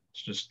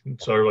 It's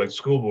sort of like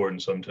school board in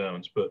some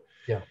towns. But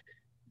yeah,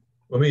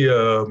 let me.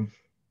 I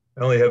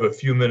only have a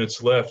few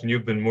minutes left, and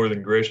you've been more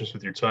than gracious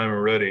with your time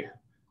already.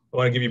 I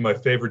want to give you my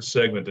favorite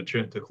segment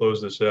to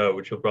close this out,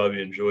 which you'll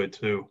probably enjoy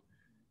too.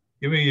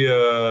 Give me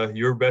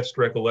your best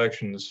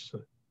recollections.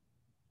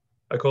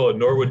 I call it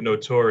Norwood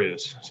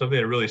Notorious, something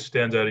that really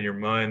stands out in your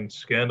mind,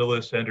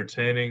 scandalous,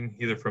 entertaining,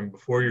 either from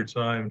before your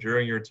time,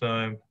 during your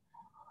time.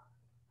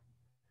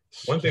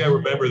 One thing I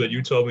remember that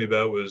you told me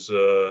about was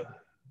an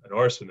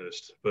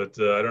arsonist, but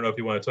I don't know if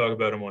you want to talk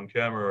about him on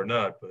camera or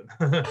not. But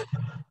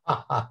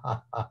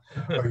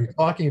are you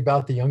talking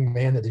about the young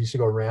man that used to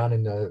go around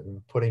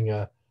and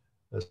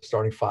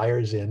starting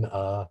fires in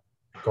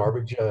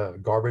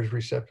garbage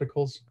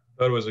receptacles?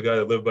 I thought it was a guy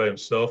that lived by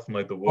himself in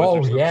like the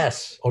woods. Oh,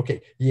 yes.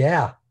 Okay.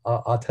 Yeah.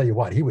 I'll tell you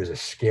what, he was a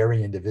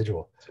scary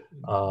individual.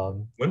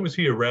 When was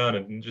he around?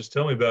 And just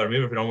tell me about him,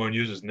 even if you don't want to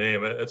use his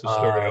name. That's a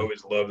story I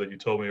always loved that you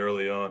told me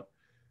early on.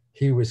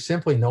 He was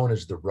simply known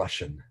as the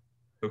Russian.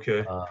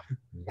 Okay.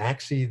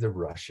 Maxie the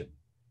Russian.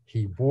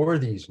 He wore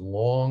these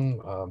long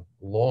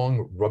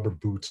rubber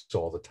boots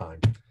all the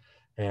time.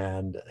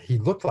 And he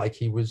looked like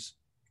he was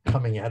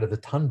coming out of the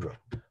tundra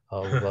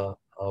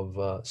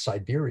of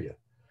Siberia,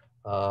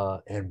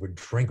 and would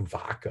drink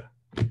vodka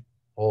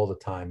all the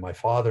time. My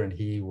father and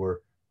he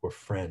were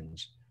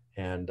friends.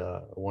 And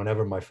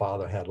whenever my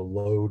father had a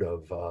load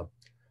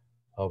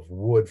of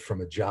wood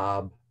from a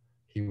job,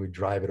 he would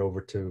drive it over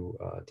to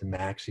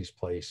Maxie's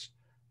place,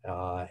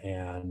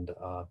 and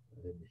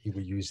he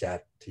would use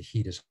that to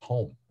heat his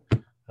home.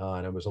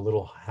 And it was a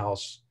little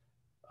house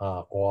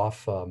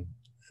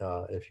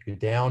if you go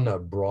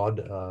down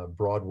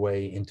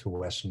Broadway into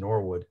West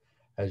Norwood,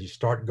 as you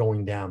start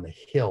going down the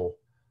hill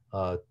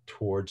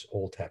towards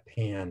Old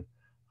Tappan,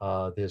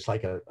 there's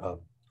like a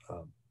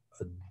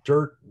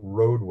dirt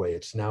roadway.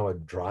 It's now a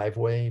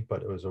driveway,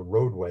 but it was a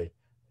roadway,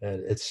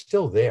 and it's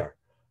still there.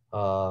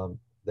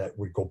 That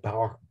would go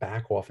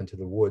back off into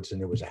the woods,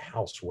 and there was a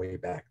house way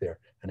back there,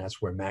 and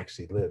that's where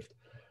Maxie lived.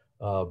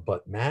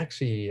 But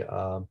Maxie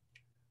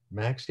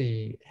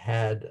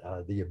had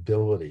the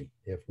ability,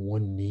 if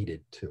one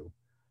needed to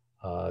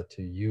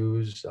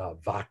use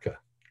vodka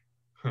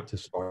to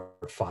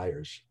start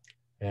fires.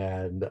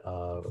 And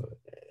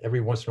every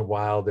once in a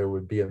while, there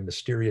would be a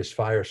mysterious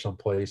fire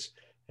someplace,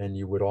 and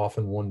you would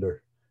often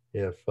wonder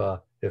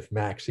if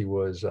Maxie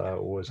was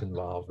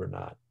involved or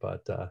not.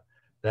 But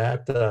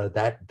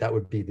that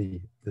would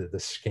be the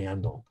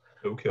scandal.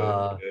 Okay.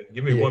 Okay.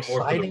 Give me one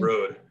more for the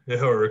road.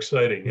 Yeah, or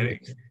exciting.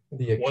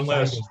 One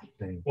last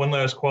thing. One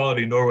last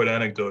quality Norwood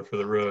anecdote for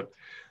the road.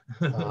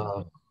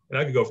 And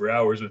I could go for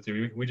hours with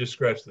you. We just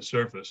scratched the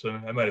surface.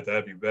 I might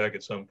have you back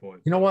at some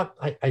point. You know what?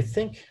 I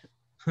think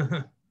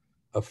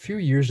a few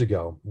years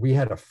ago, we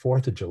had a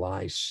 4th of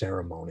July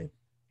ceremony.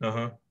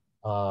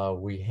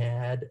 We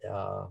had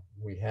a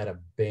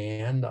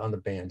band on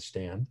the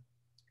bandstand.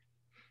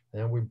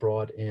 Then we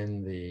brought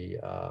in the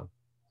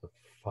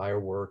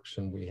fireworks,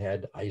 and we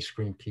had ice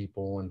cream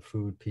people and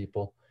food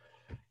people.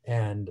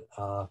 And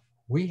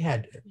we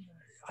had,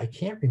 I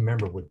can't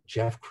remember what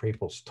Jeff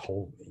Kraples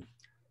told me,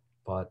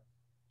 but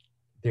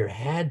there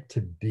had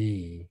to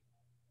be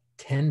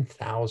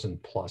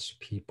 10,000 plus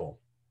people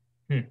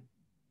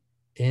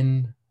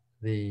in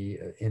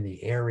the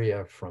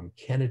area from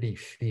Kennedy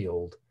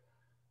Field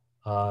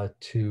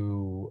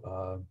to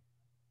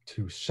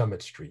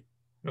Summit Street,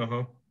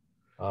 on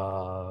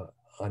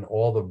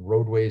all the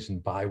roadways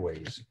and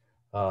byways.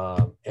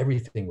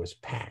 Everything was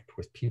packed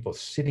with people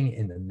sitting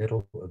in the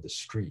middle of the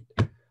street,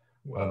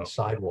 on the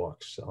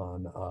sidewalks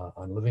on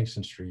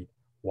Livingston Street,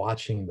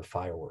 watching the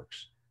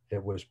fireworks.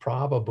 It was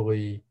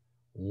probably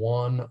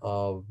one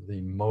of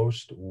the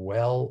most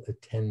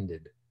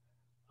well-attended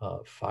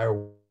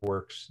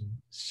fireworks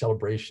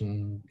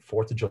celebration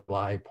 4th of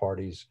July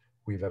parties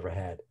we've ever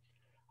had.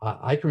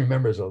 I can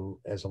remember as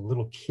a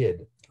little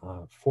kid,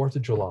 4th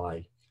of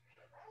July,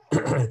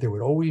 there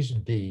would always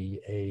be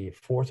a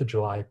 4th of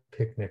July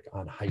picnic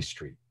on High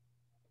Street.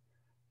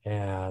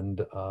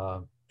 And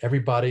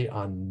everybody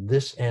on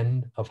this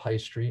end of High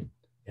Street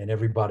and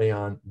everybody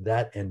on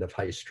that end of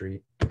High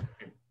Street,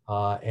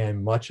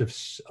 and much of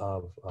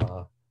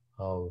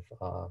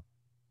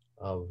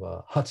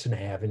Hudson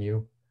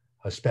Avenue,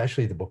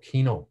 especially the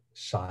Bocchino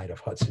side of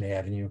Hudson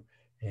Avenue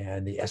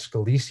and the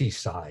Escalisi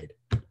side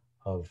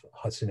of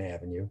Hudson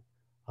Avenue.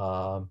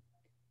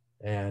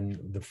 And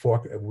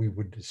we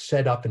would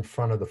set up in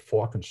front of the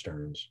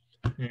Falkensterns.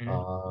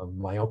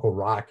 My Uncle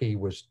Rocky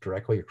was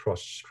directly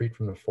across the street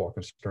from the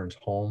Falkensterns'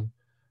 home.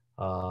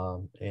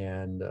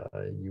 And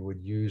you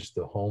would use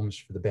the homes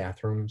for the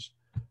bathrooms.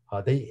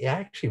 They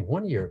actually,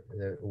 one year,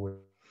 was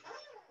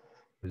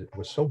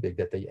so big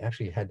that they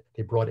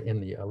brought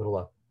in the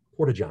little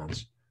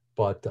porta-johns.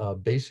 But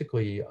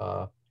basically,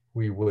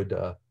 we would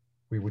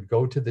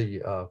go to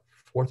the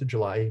 4th of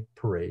July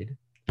parade.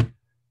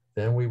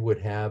 Then we would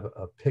have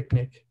a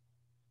picnic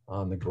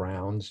on the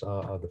grounds.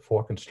 The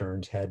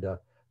Falkensterns had a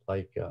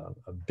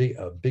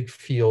big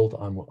field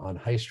on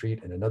High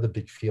Street, and another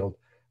big field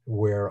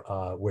where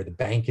the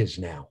bank is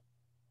now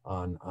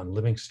on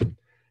Livingston.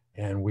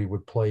 And we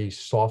would play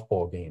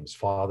softball games,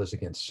 fathers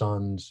against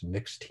sons,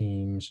 mixed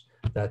teams,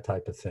 that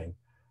type of thing.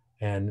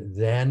 And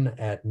then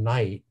at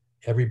night,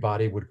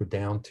 everybody would go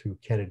down to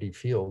Kennedy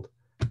Field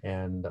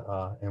and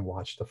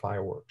watch the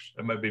fireworks.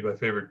 That might be my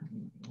favorite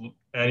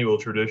annual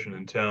tradition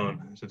in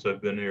town since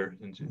I've been here,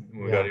 since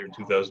we got here in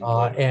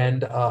 2011.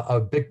 And a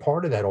big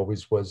part of that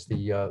always was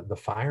the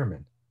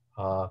firemen.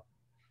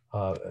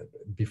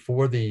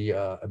 Before the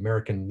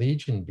American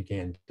Legion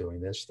began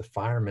doing this, the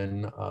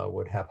firemen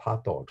would have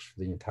hot dogs for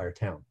the entire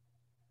town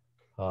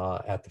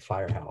at the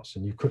firehouse,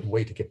 and you couldn't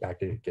wait to get back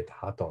to get the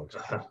hot dogs.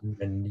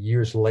 And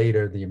years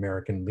later, the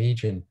American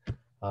Legion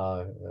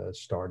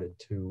started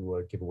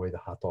to give away the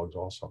hot dogs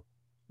also.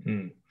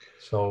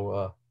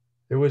 So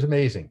it was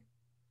amazing.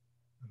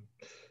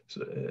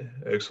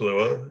 Excellent.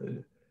 Well,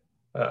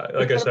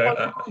 like I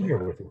said,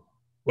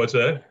 what's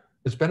that?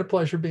 It's been a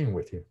pleasure being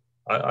with you.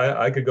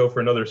 I could go for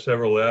another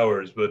several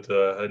hours, but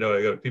I know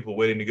I got people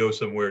waiting to go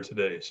somewhere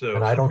today. So,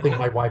 and I don't think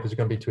my wife is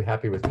going to be too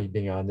happy with me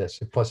being on this.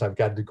 Plus, I've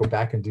got to go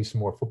back and do some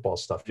more football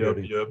stuff.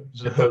 Yep.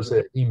 Get those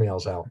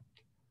emails out.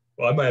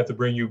 Well, I might have to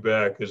bring you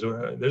back because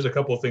there's a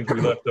couple of things we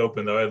left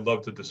open that I'd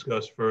love to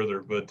discuss further.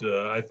 But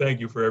I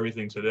thank you for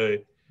everything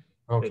today.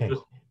 Okay.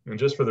 And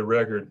just for the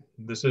record,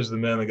 this is the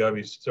man that got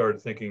me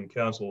started thinking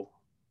council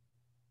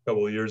a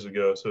couple of years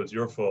ago, so it's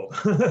your fault.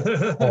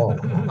 Oh,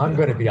 I'm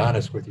going to be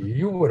honest with you.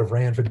 You would have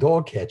ran for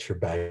dog catcher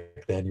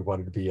back then. You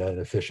wanted to be an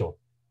official.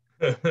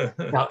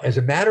 Now, as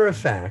a matter of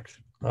fact,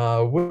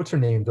 what's her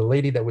name? The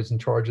lady that was in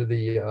charge of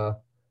the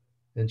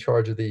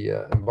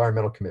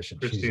Environmental Commission.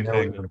 Christine She's now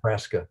Hagan. in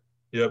Nebraska.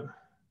 Yep.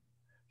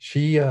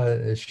 She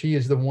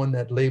is the one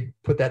that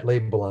put that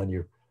label on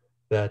you.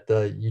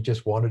 that you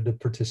just wanted to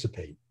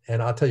participate.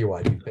 And I'll tell you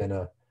what,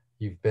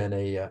 you've been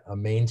a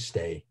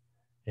mainstay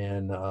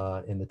in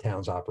the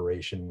town's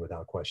operation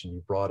without question.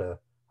 You brought a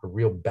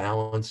real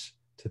balance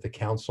to the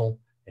council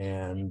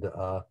and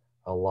a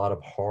lot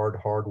of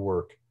hard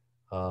work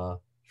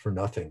for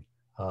nothing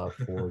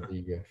for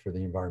the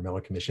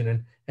Environmental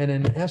Commission. And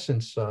in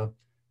essence,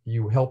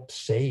 you helped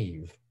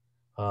save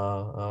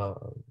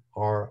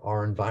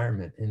our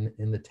environment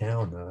in the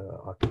town.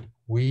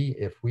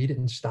 If we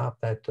didn't stop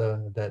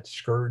that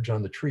scourge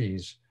on the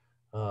trees,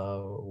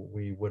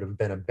 we would have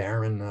been a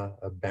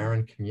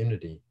barren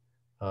community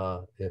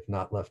if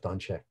not left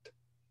unchecked.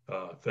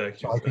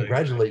 Thank you. So I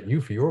congratulate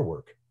you for your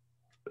work.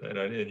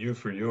 And you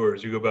for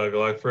yours. You go back a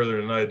lot further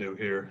than I do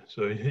here,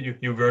 so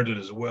you've earned it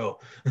as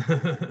well.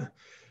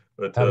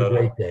 But have a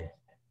great day.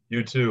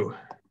 You too.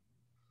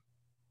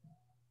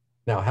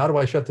 Now, how do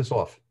I shut this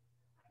off?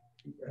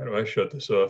 How do I shut this off?